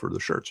 thank you for the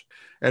shirts.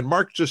 And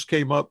Mark just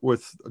came up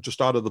with,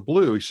 just out of the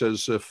blue, he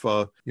says, if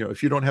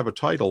you don't have a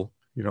title,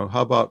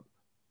 how about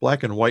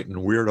Black and White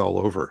and Weird All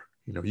Over?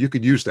 You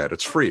could use that.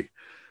 It's free.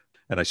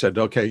 And I said,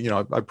 okay,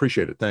 I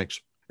appreciate it.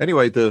 Thanks.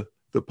 Anyway, the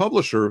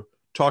publisher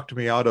talked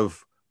me out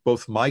of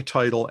both my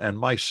title and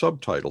my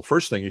subtitle.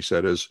 First thing he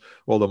said is,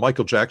 well, the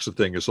Michael Jackson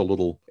thing is a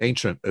little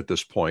ancient at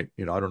this point.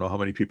 I don't know how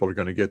many people are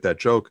going to get that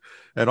joke.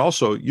 And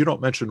also, you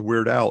don't mention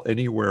Weird Al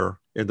anywhere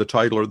in the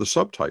title or the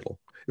subtitle.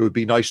 It would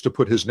be nice to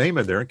put his name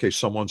in there in case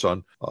someone's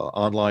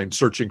online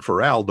searching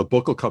for Al. The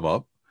book will come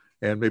up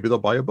and maybe they'll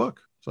buy a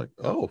book. It's like,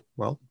 oh,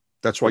 well,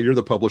 that's why you're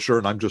the publisher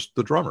and I'm just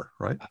the drummer,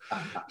 right?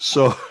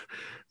 So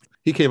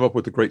he came up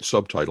with a great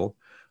subtitle,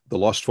 The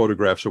Lost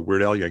Photographs of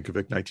Weird Al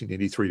Yankovic,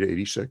 1983 to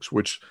 86,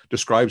 which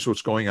describes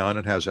what's going on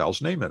and has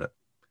Al's name in it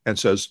and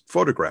says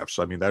photographs.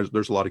 I mean,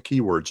 there's a lot of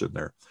keywords in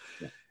there.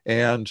 Yeah.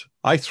 And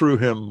I threw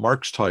him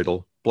Mark's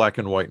title, Black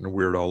and White and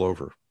Weird All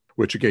Over,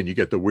 which again, you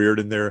get the weird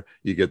in there,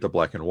 you get the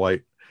black and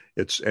white.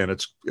 It's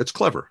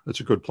clever. It's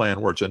a good play on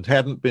words, and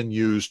had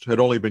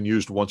only been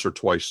used once or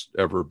twice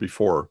ever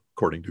before,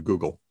 according to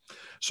Google.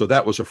 So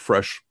that was a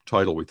fresh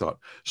title, we thought.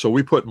 So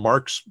we put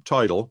Mark's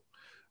title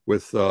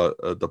with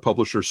the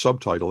publisher's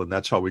subtitle, and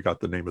that's how we got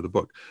the name of the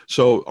book.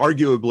 So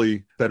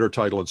arguably better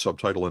title and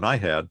subtitle than I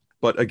had.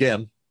 But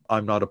again,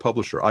 I'm not a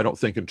publisher. I don't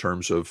think in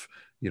terms of,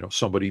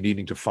 somebody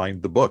needing to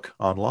find the book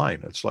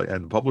online. It's like,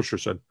 and the publisher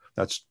said,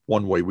 that's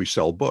one way we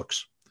sell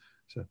books.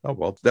 I said, oh,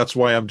 well, that's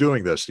why I'm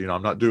doing this.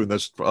 I'm not doing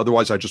this.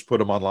 Otherwise, I just put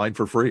them online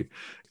for free.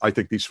 I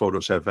think these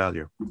photos have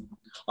value.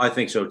 I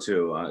think so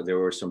too. There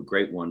were some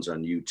great ones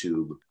on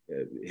YouTube.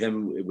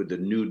 Him with the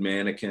nude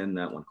mannequin,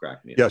 that one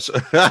cracked me up. Yes.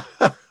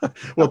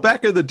 Well,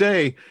 back in the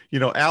day,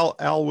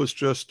 Al was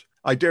just,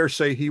 I dare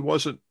say he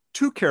wasn't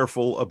too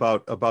careful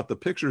about the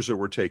pictures that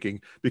we're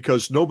taking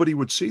because nobody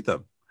would see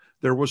them.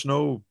 There was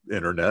no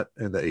internet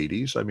in the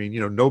 80s. I mean,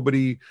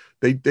 nobody,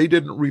 they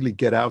didn't really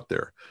get out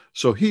there.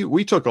 So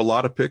we took a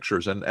lot of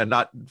pictures and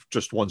not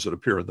just ones that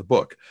appear in the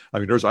book. I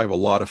mean, I have a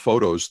lot of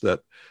photos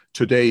that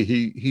today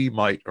he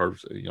might, or,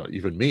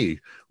 even me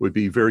would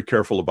be very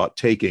careful about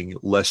taking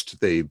lest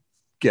they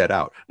get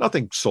out.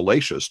 Nothing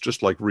salacious,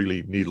 just like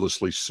really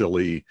needlessly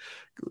silly,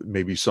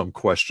 maybe some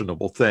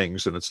questionable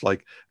things. And it's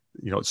like,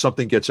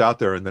 something gets out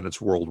there and then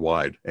it's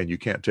worldwide and you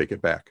can't take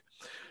it back.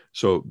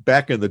 So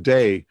back in the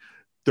day,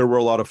 there were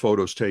a lot of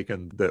photos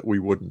taken that we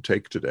wouldn't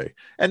take today.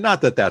 And not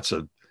that that's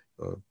a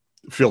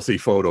filthy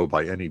photo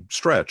by any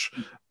stretch,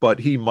 but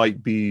he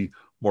might be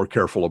more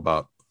careful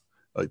about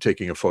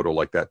taking a photo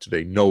like that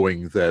today,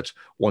 knowing that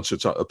once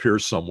it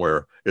appears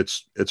somewhere,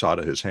 it's out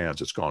of his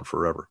hands. It's gone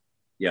forever.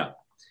 Yeah.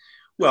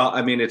 Well,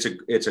 I mean, it's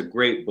a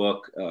great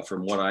book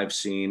from what I've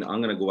seen.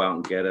 I'm going to go out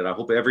and get it. I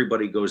hope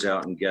everybody goes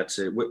out and gets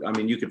it. I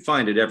mean, you can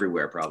find it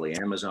everywhere, probably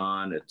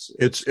Amazon.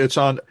 It's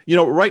on, you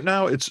know, right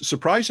now it's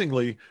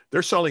surprisingly,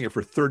 they're selling it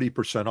for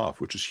 30% off,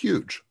 which is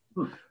huge.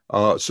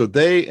 So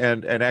they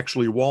and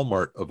actually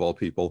Walmart, of all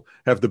people,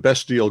 have the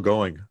best deal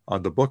going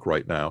on the book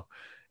right now.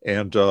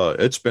 And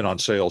it's been on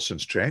sale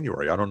since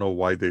January. I don't know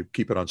why they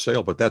keep it on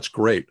sale, but that's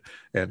great.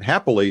 And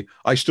happily,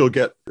 I still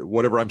get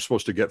whatever I'm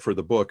supposed to get for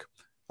the book.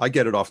 I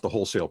get it off the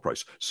wholesale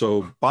price.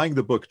 So buying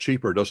the book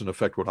cheaper doesn't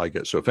affect what I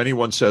get. So if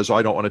anyone says, oh,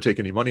 I don't want to take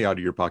any money out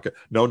of your pocket,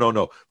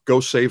 no. Go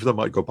save the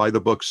money. Go buy the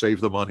book,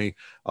 save the money.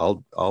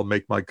 I'll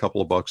make my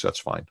couple of bucks. That's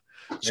fine.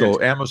 So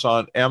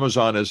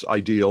Amazon is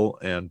ideal,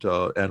 and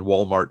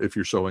Walmart if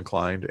you're so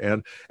inclined,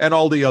 and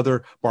all the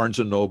other Barnes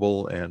and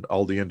Noble and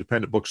all the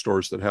independent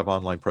bookstores that have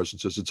online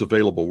presences. It's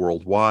available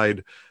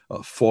worldwide.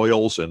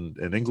 Foils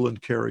in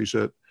England carries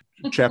it.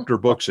 Chapter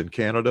Books in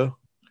Canada.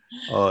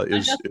 I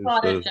just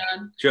bought it,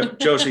 John.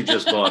 Josie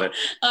just bought it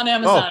on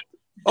Amazon.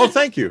 Oh,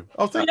 thank you.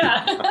 Oh, thank you.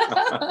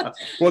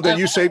 Well, then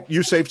you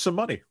saved some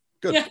money.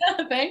 Good. Yeah,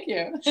 thank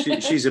you.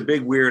 She's a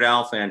big Weird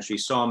Al fan. She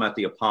saw him at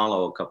the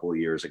Apollo a couple of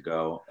years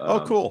ago. Oh,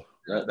 cool.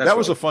 That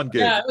was a fun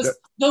gig. Yeah, it was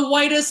the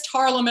whitest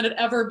Harlem it had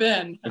ever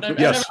been. And I've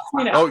never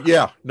seen it. Oh,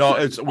 yeah.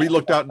 No, we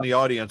looked out in the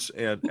audience,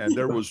 and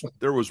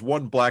there was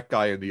one black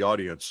guy in the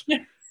audience.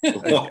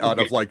 Out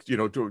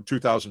of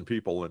 2,000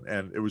 people,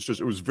 and it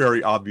was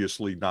very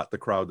obviously not the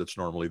crowd that's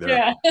normally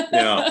there.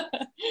 Yeah.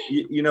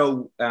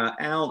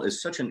 Al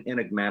is such an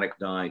enigmatic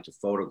guy to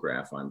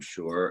photograph, I'm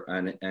sure,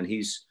 and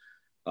he's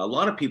a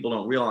lot of people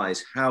don't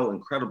realize how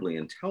incredibly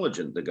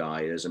intelligent the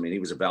guy is. I mean, he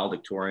was a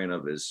valedictorian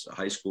of his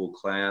high school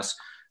class.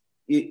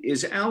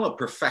 Is Al a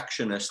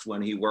perfectionist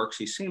when he works?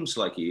 He seems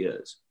like he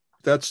is.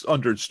 That's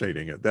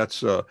understating it.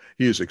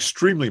 He is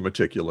extremely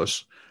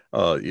meticulous.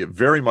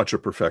 Very much a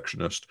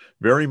perfectionist,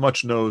 very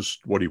much knows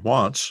what he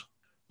wants,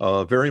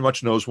 very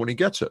much knows when he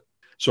gets it.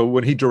 So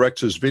when he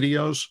directs his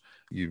videos,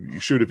 you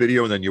shoot a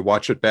video and then you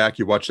watch it back,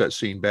 you watch that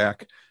scene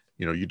back,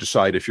 you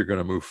decide if you're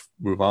going to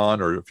move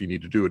on or if you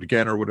need to do it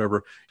again or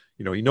whatever.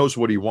 He knows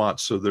what he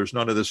wants. So there's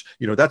none of this,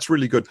 that's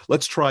really good.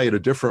 Let's try it a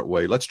different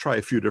way. Let's try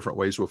a few different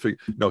ways.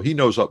 He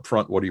knows up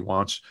front what he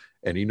wants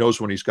and he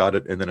knows when he's got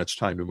it and then it's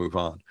time to move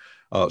on.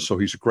 So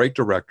he's a great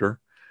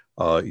director.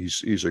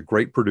 He's a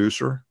great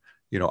producer.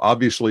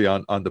 Obviously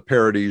on the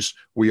parodies,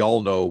 we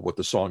all know what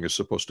the song is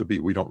supposed to be.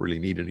 We don't really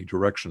need any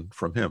direction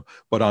from him.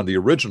 But on the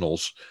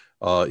originals,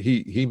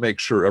 he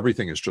makes sure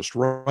everything is just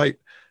right.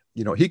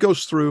 He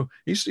goes through,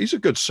 he's a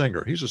good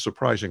singer. He's a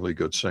surprisingly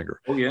good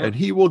singer. Oh, yeah. And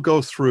he will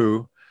go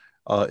through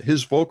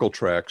his vocal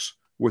tracks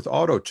with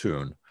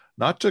auto-tune,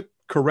 not to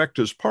correct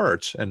his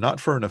parts and not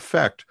for an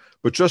effect,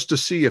 but just to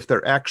see if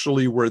they're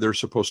actually where they're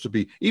supposed to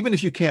be, even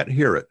if you can't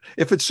hear it.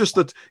 If it's just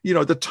that,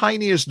 the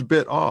tiniest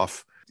bit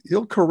off,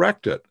 he'll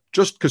correct it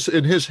just because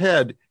in his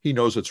head, he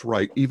knows it's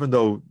right, even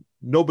though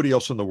nobody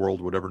else in the world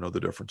would ever know the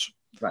difference.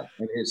 Right.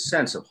 And his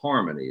sense of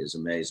harmony is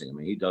amazing. I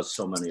mean, he does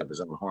so many of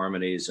his own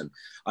harmonies. And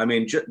I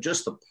mean,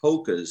 just the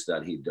polkas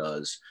that he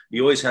does,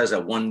 he always has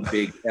that one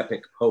big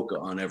epic polka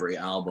on every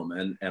album.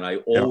 And I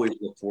always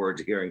look forward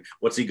to hearing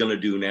what's he going to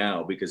do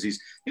now, because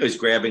he's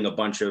grabbing a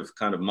bunch of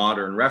kind of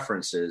modern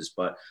references,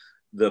 but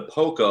the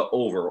polka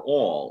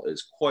overall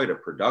is quite a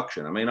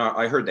production. I mean,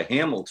 I heard the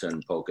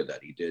Hamilton polka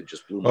that he did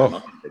just blew my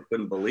mind. I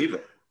couldn't believe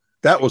it.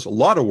 That was a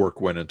lot of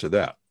work went into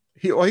that.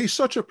 He's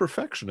such a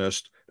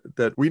perfectionist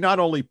that we not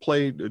only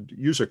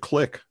use a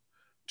click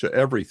to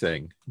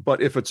everything,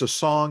 but if it's a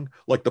song,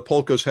 like the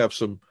polkas have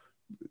some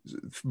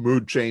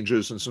mood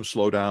changes and some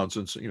slowdowns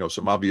and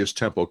some obvious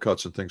tempo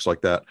cuts and things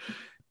like that.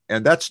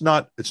 And it's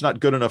not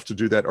good enough to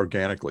do that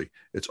organically.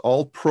 It's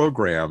all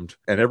programmed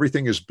and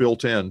everything is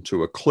built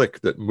into a click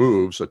that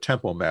moves, a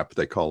tempo map,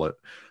 they call it,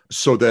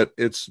 so that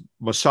it's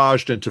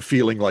massaged into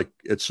feeling like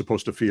it's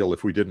supposed to feel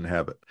if we didn't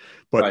have it,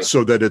 but right.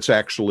 So that it's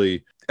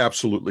actually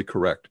absolutely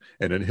correct.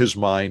 And in his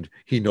mind,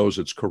 he knows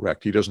it's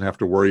correct. He doesn't have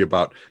to worry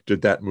about,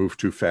 did that move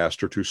too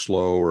fast or too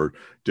slow? Or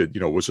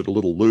was it a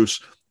little loose?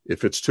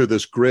 If it's to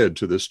this grid,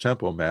 to this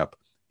tempo map,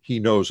 he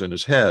knows in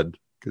his head,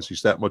 because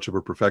he's that much of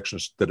a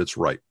perfectionist, that it's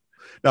right.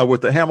 Now,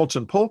 with the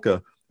Hamilton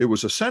polka, it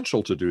was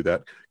essential to do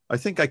that. I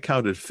think I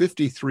counted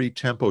 53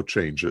 tempo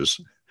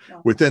changes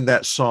within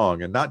that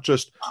song, and not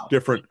just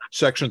different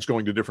sections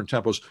going to different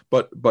tempos,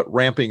 but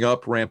ramping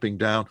up, ramping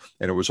down.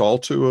 And it was all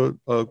to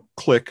a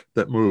click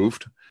that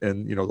moved,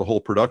 and, the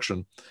whole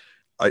production.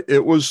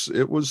 It was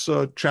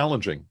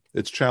challenging.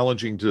 It's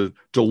challenging to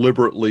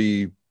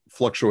deliberately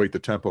fluctuate the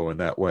tempo in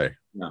that way.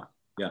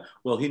 Yeah.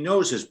 Well, he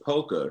knows his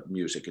polka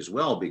music as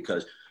well,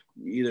 because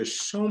there's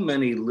so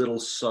many little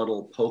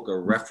subtle polka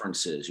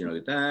references, and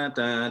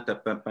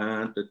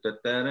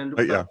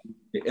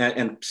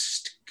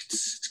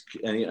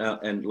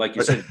like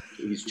you said,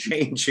 he's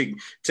changing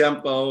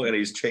tempo and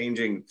he's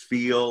changing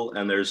feel,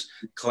 and there's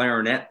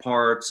clarinet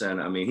parts,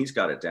 and I mean, he's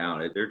got it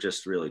down. They're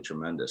just really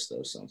tremendous,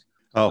 those things.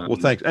 Oh, well,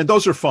 thanks. And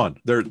those are fun.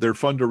 They're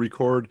fun to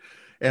record,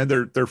 and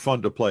they're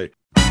fun to play.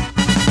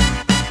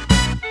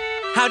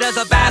 How does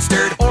a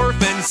bastard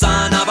orphan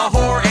son of a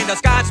whore and a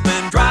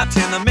Scotsman dropped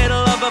in the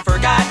middle of a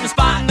forgotten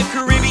spot in the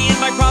Caribbean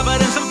by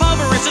Providence and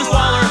Pulveris and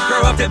Squalor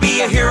grow up to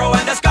be a hero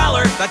and a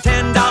scholar? The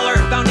 $10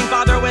 founding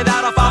father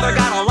without a father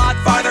got a lot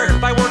farther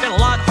by working a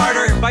lot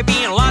harder, by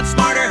being a lot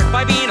smarter,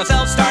 by being a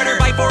self-starter.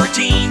 By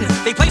 14,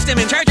 they placed him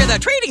in charge of the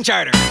trading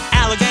charter.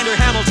 Alexander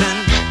Hamilton.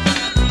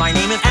 My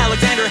name is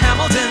Alexander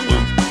Hamilton,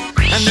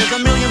 and there's a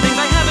million things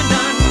I haven't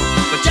done,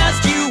 but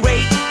just you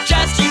wait,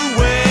 just you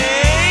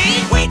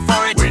wait. Wait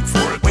for it. Wait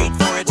for it. Wait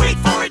for it. Wait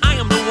for it. I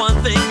am the one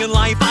thing in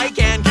life I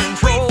can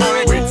control.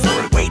 Wait for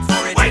it. Wait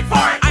for it. Wait for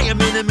it. I am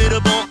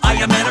inimitable.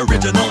 I am an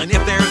original. And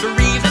if there's a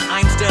reason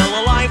I'm still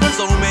alive when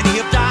so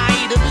many have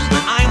died,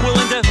 then I'm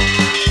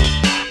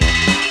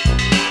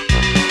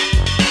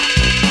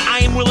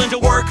willing to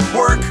work.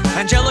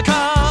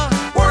 Angelica,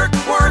 work.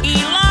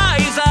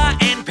 Eliza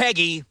and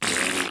Peggy.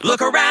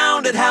 Look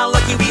around at how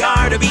lucky we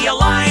are to be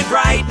alive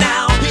right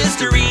now.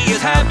 History is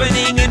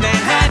happening in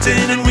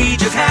Manhattan, and we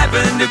just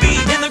happen to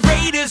be in the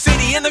greatest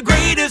city in the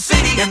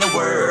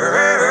world.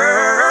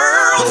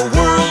 The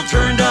world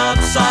turned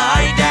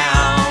upside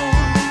down.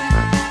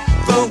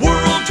 The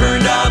world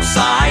turned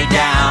upside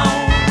down.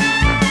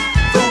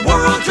 The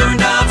world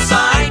turned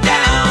upside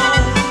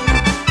down.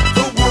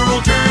 The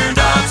world turned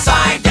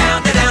upside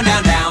down, down,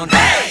 down, down.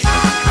 Hey!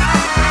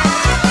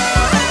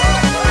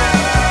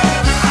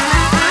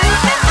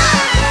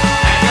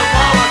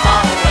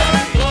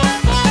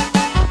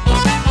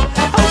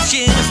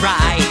 Oceans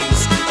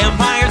rise,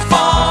 empires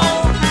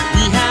fall.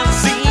 We have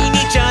seen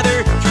each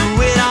other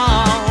through it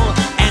all.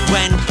 And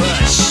when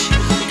push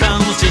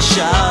comes to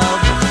shove,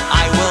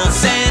 I will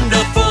send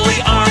a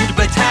fully armed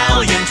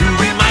battalion to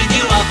remind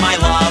you of my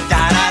love.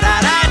 Da da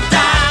da da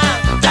da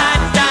da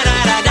da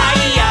da da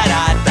da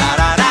da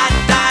da da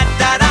da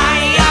da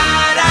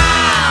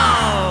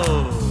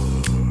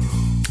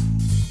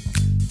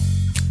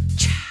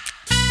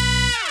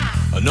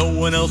da. No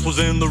one else was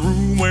in the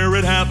room where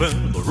it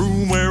happened. The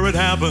room where it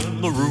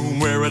happened. The room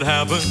where it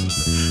happened.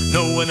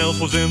 No one else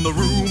was in the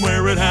room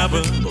where it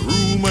happened. The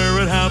room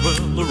where it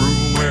happened. The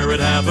room where it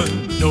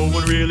happened. No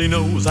one really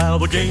knows how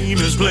the game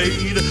is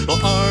played, the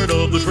art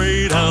of the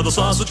trade, how the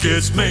sausage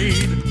gets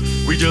made.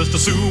 We just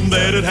assume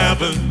that it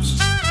happens,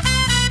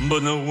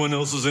 but no one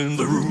else is in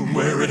the room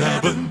where it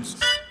happens.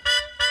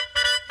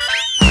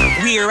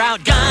 We're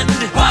outgunned,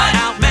 what?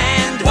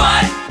 Outmanned,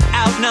 what?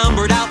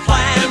 Outnumbered,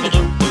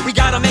 outplanned. We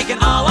gotta make an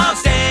all-out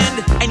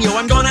stand, and yo,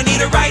 I'm gonna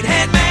need a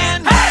right-hand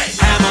man. Hey!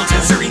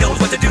 Hamilton, sir, he knows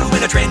what to do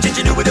in a trench,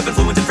 ingenuitive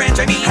influence in French,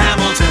 I mean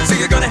Hamilton. So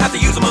you're gonna have to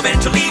use him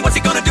eventually. What's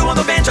he gonna do on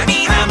the bench? I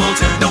mean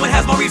Hamilton. No one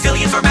has more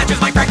resilience or matches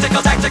my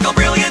practical, tactical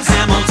brilliance.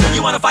 Hamilton,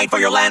 you wanna fight for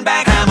your land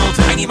back?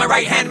 Hamilton, I need my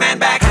right-hand man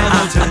back.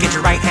 Hamilton, I'll get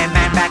your right-hand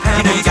man back.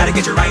 Hamilton. You know you gotta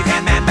get your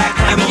right-hand man back.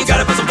 Hamilton. I mean you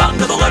gotta put some thought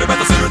into the letter, but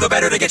the sooner the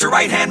better to get your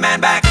right-hand man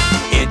back.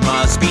 It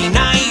must be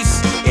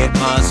nice, it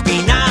must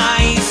be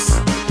nice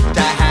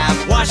to have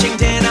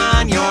Washington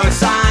on your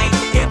side.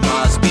 It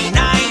must be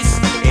nice,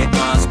 it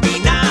must be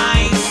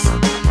nice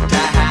to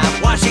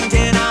have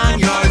Washington on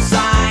your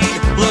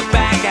side. Look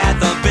back at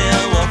the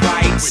Bill of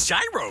Rights, which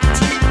I wrote.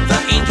 The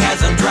ink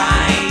hasn't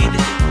dried.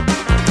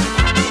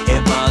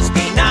 It must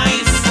be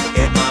nice,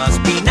 it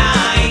must be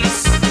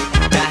nice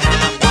to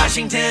have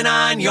Washington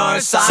on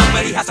your side.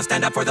 Somebody has to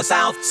stand up for the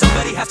South.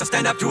 Somebody has to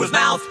stand up to his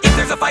mouth. If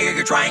there's a fire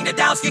you're trying to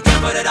douse, you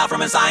can't put it out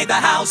from inside the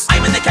house.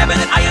 I'm in the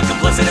cabinet, I am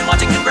complicit in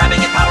watching him grabbing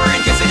at power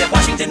and kiss it. If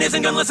Washington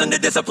isn't gonna listen to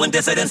disciplined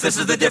dissidents, this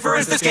is the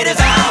difference, this kid is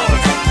out.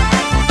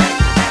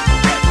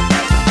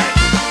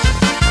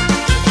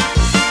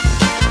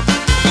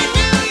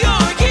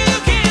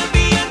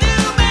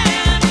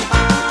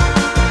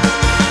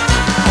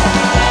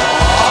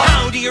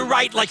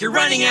 Like you're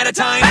running out of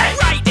time. Hey!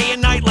 Right day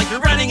and night like you're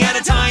running out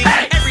of time.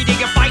 Hey! Every day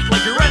you fight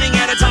like you're running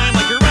out of time.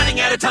 Like you're running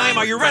out of time.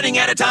 Are you running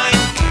out of time?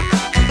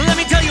 Let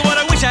me tell you what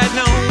I wish I'd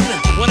known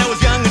when I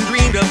was young and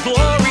dreamed of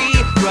glory.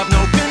 You have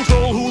no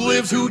control who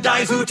lives, who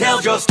dies, who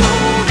tells your story.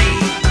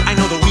 I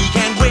know that we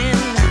can win.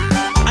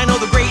 I know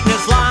the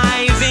greatness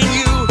lies in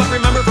you. But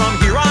remember from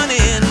here on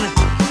in,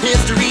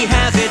 history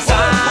has its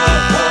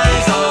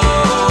eyes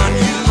on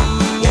you.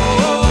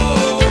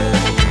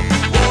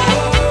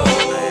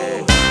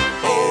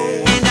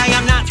 And I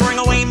am not throwing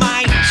away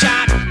my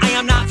shot. I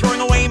am not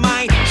throwing away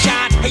my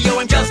shot. Hey yo,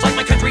 I'm just like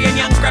my country and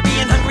young, scrappy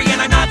and hungry,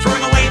 and I'm not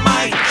throwing away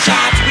my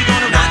shot. We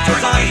gonna not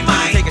throw away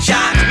my take a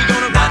shot. We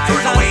gonna not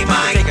throw away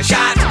my take a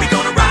shot. We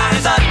gonna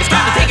rise up. It's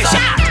time to take a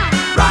shot.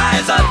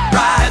 Rise up,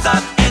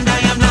 and I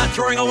am not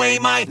throwing away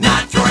my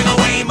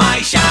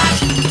shot.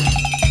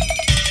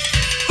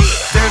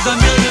 There's a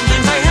million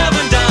things I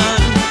haven't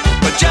done,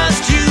 but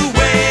just you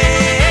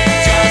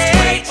wait. Just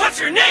wait. What's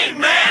your name,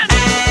 man?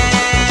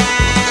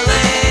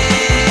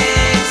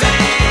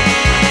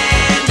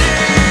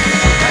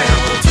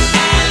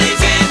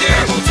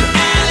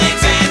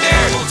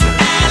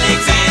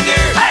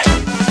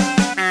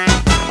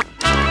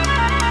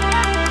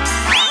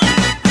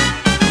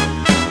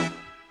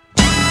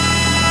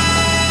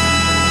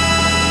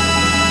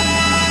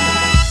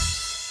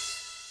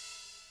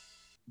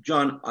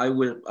 John, I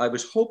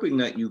was hoping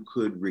that you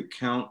could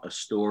recount a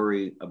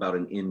story about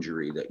an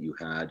injury that you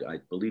had. I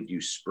believe you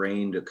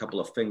sprained a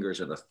couple of fingers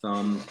and a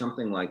thumb,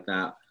 something like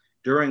that,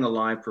 during a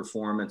live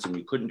performance, and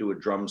you couldn't do a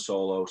drum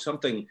solo,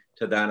 something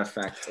to that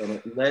effect. And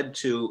it led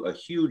to a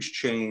huge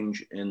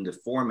change in the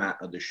format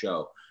of the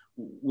show.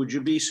 Would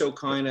you be so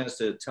kind as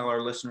to tell our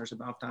listeners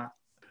about that?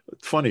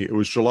 Funny, it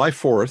was July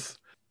 4th.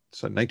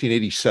 So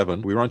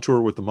 1987, we were on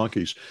tour with the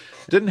Monkees.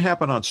 It didn't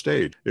happen on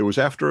stage. It was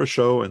after a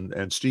show,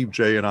 and Steve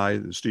J and I,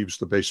 Steve's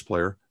the bass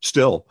player,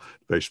 still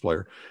bass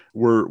player,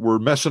 we're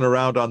messing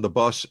around on the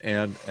bus,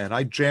 and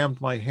I jammed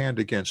my hand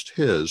against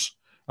his.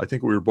 I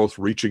think we were both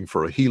reaching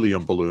for a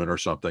helium balloon or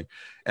something,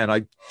 and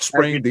I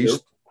sprained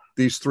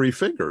these three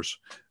fingers,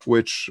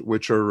 which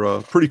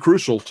are pretty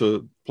crucial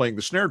to playing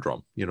the snare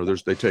drum. You know,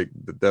 they take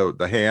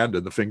the hand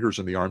and the fingers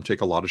and the arm take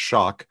a lot of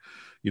shock,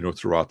 you know,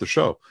 throughout the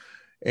show,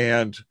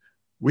 and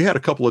we had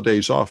a couple of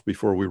days off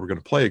before we were going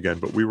to play again,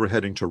 but we were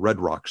heading to Red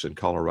Rocks in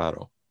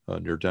Colorado,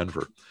 near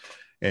Denver,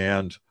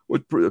 and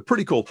a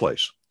pretty cool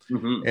place.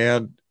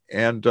 Mm-hmm.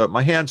 And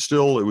my hand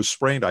still, it was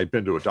sprained. I'd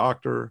been to a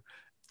doctor.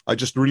 I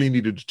just really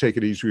needed to take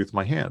it easy with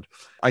my hand.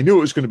 I knew it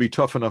was going to be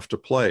tough enough to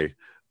play,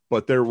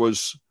 but there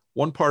was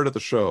one part of the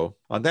show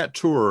on that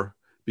tour,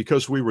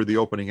 because we were the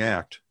opening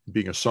act,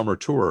 being a summer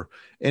tour,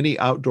 any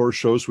outdoor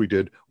shows we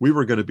did, we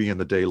were going to be in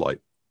the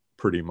daylight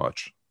pretty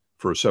much.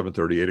 For a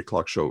 7:30, 8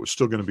 o'clock show, it was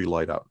still going to be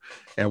light out.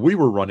 And we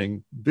were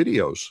running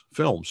videos,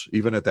 films,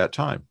 even at that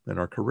time in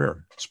our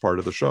career. It's part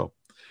of the show.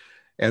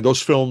 And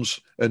those films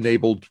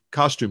enabled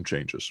costume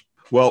changes.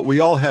 Well,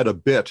 we all had a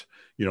bit,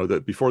 you know,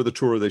 that before the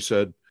tour, they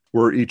said,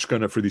 we're each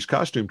going to, for these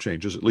costume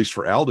changes, at least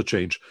for Al to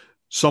change,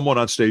 someone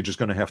on stage is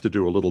going to have to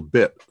do a little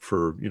bit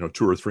for,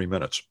 2 or 3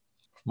 minutes.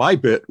 My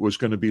bit was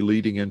going to be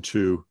leading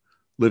into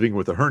Living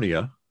with a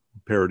Hernia,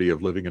 parody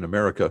of Living in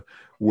America,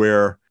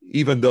 where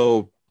even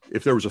though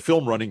if there was a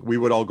film running, we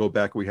would all go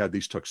back. We had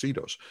these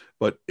tuxedos.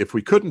 But if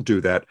we couldn't do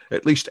that,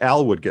 at least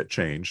Al would get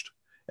changed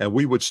and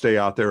we would stay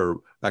out there.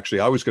 Actually,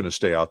 I was going to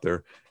stay out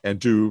there and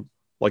do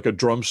like a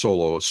drum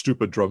solo, a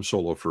stupid drum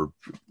solo for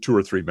 2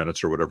 or 3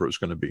 minutes or whatever it was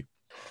going to be.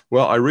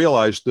 Well, I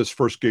realized this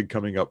first gig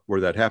coming up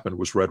where that happened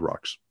was Red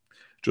Rocks,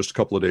 just a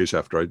couple of days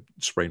after I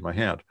sprained my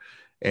hand.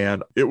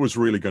 And it was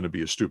really going to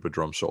be a stupid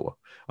drum solo.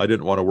 I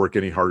didn't want to work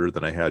any harder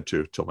than I had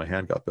to till my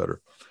hand got better.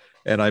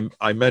 And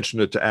I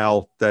mentioned it to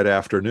Al that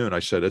afternoon. I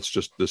said, it's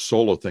just this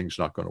solo thing's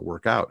not going to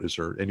work out. Is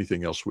there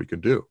anything else we can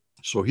do?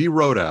 So he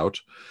wrote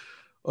out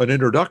an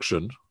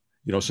introduction,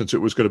 since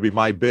it was going to be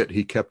my bit,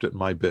 he kept it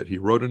my bit. He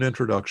wrote an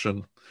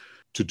introduction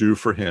to do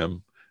for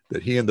him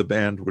that he and the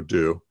band would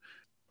do,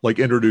 like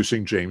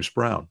introducing James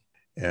Brown.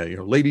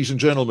 And, ladies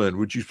and gentlemen,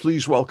 would you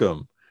please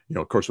welcome,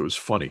 of course it was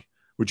funny.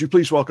 Would you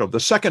please welcome the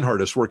second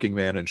hardest working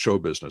man in show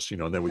business,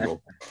 and then we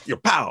go,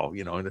 pow,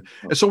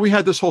 and so we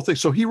had this whole thing.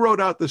 So he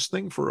wrote out this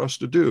thing for us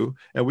to do,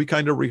 and we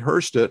kind of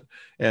rehearsed it.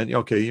 And,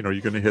 okay, you're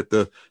going to hit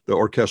the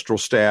orchestral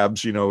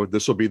stabs,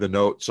 this will be the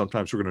note.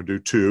 Sometimes we're going to do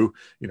two,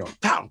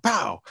 pow,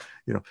 pow,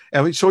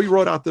 and so he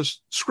wrote out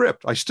this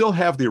script. I still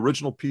have the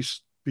original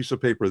piece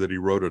of paper that he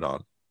wrote it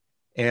on.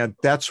 And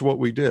that's what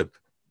we did.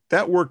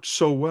 That worked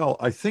so well.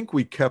 I think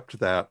we kept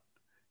that.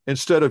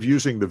 Instead of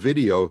using the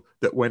video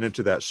that went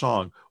into that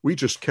song, we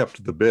just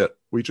kept the bit.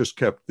 We just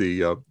kept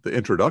the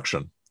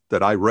introduction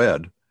that I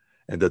read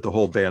and that the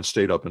whole band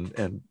stayed up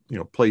and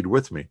played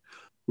with me.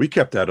 We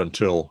kept that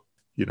until,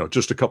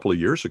 just a couple of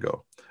years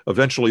ago.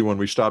 Eventually, when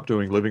we stopped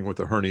doing Living with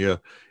a Hernia,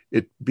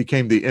 it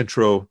became the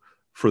intro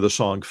for the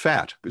song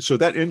Fat. So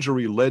that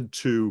injury led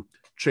to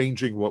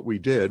changing what we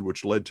did,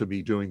 which led to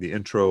me doing the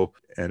intro.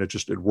 And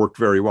it worked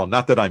very well.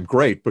 Not that I'm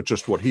great, but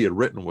just what he had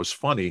written was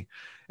funny.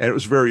 And it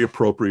was very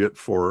appropriate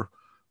for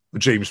a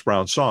James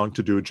Brown song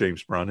to do a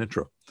James Brown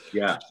intro.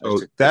 Yeah. So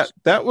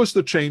that was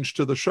the change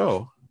to the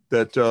show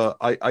that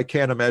I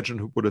can't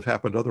imagine would have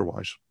happened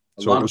otherwise.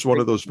 So it was one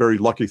of those very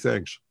lucky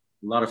things.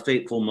 A lot of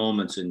fateful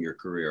moments in your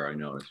career, I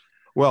noticed.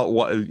 Well,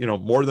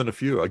 more than a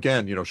few.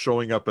 Again,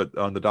 showing up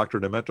on the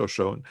Dr. Demento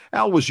show. And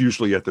Al was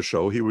usually at the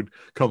show. He would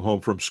come home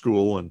from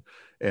school and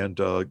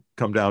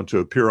come down to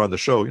appear on the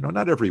show,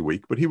 not every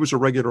week, but he was a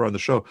regular on the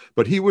show.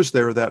 But he was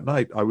there that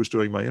night I was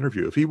doing my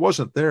interview. If he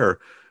wasn't there,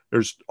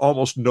 there's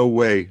almost no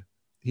way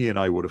he and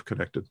I would have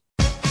connected.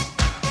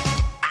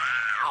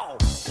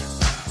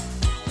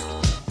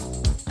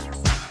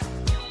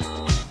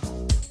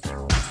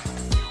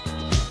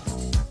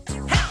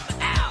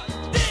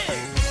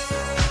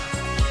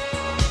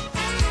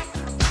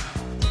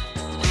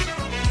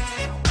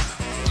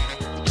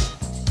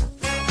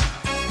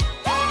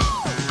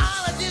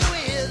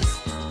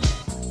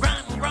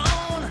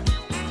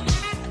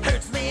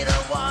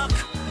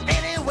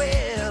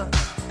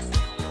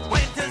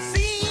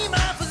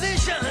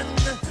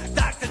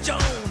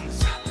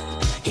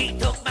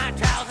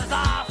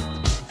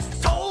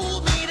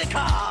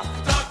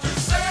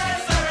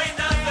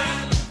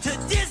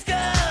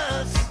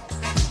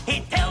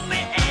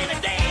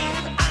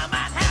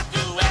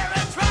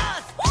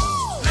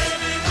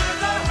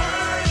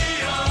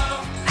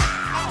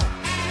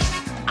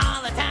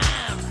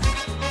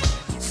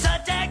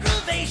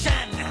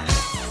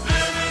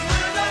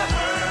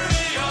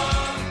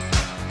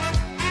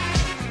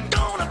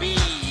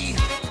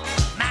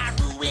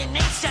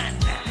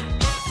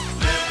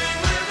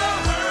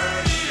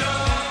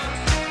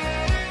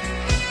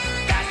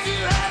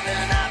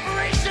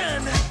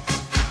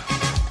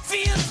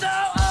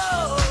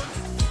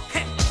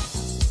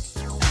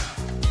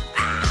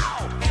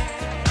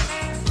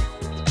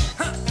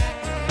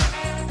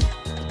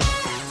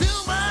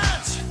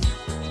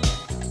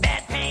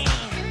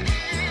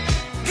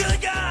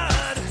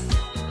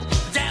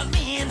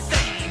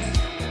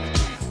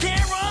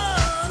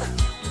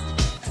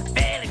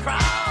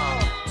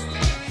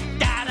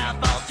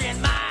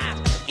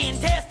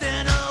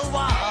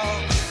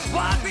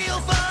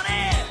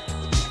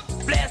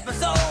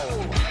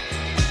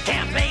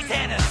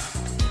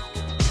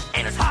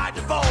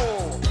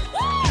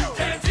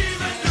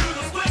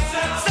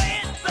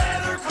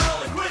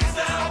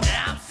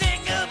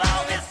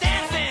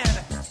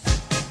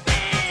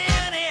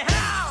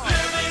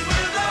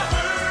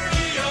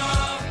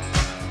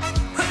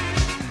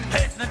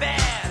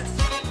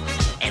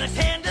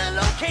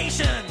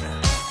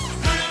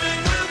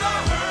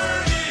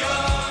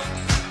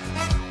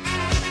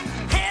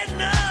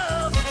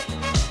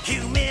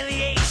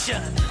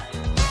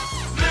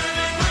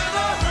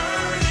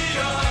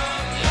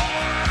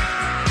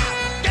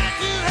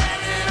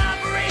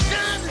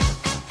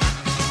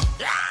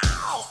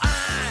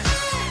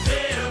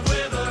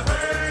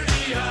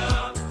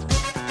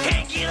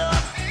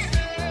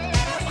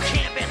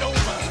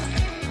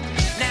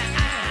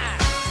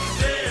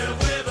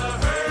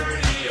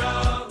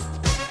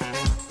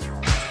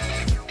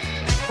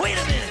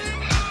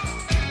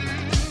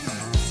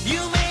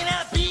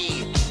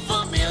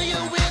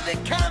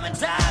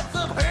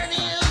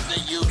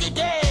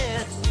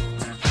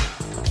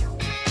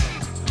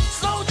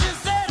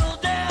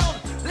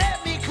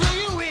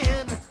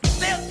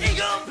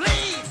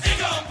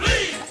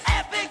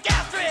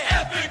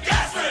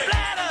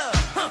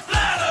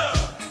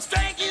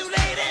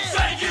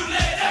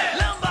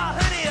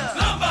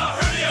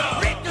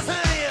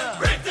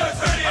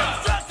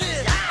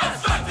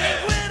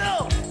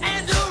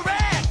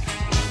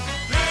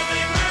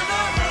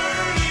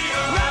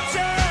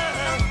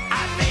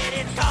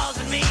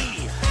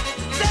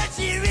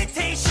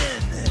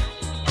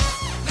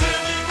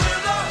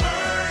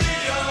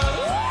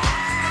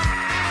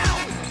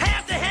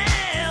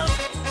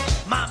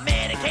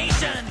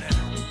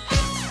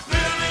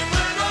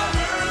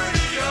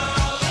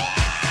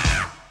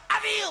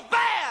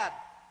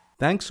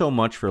 Thanks so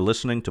much for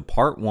listening to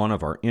part 1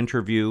 of our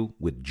interview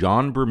with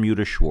John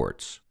Bermuda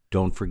Schwartz.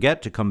 Don't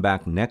forget to come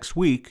back next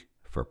week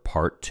for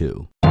part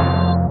 2.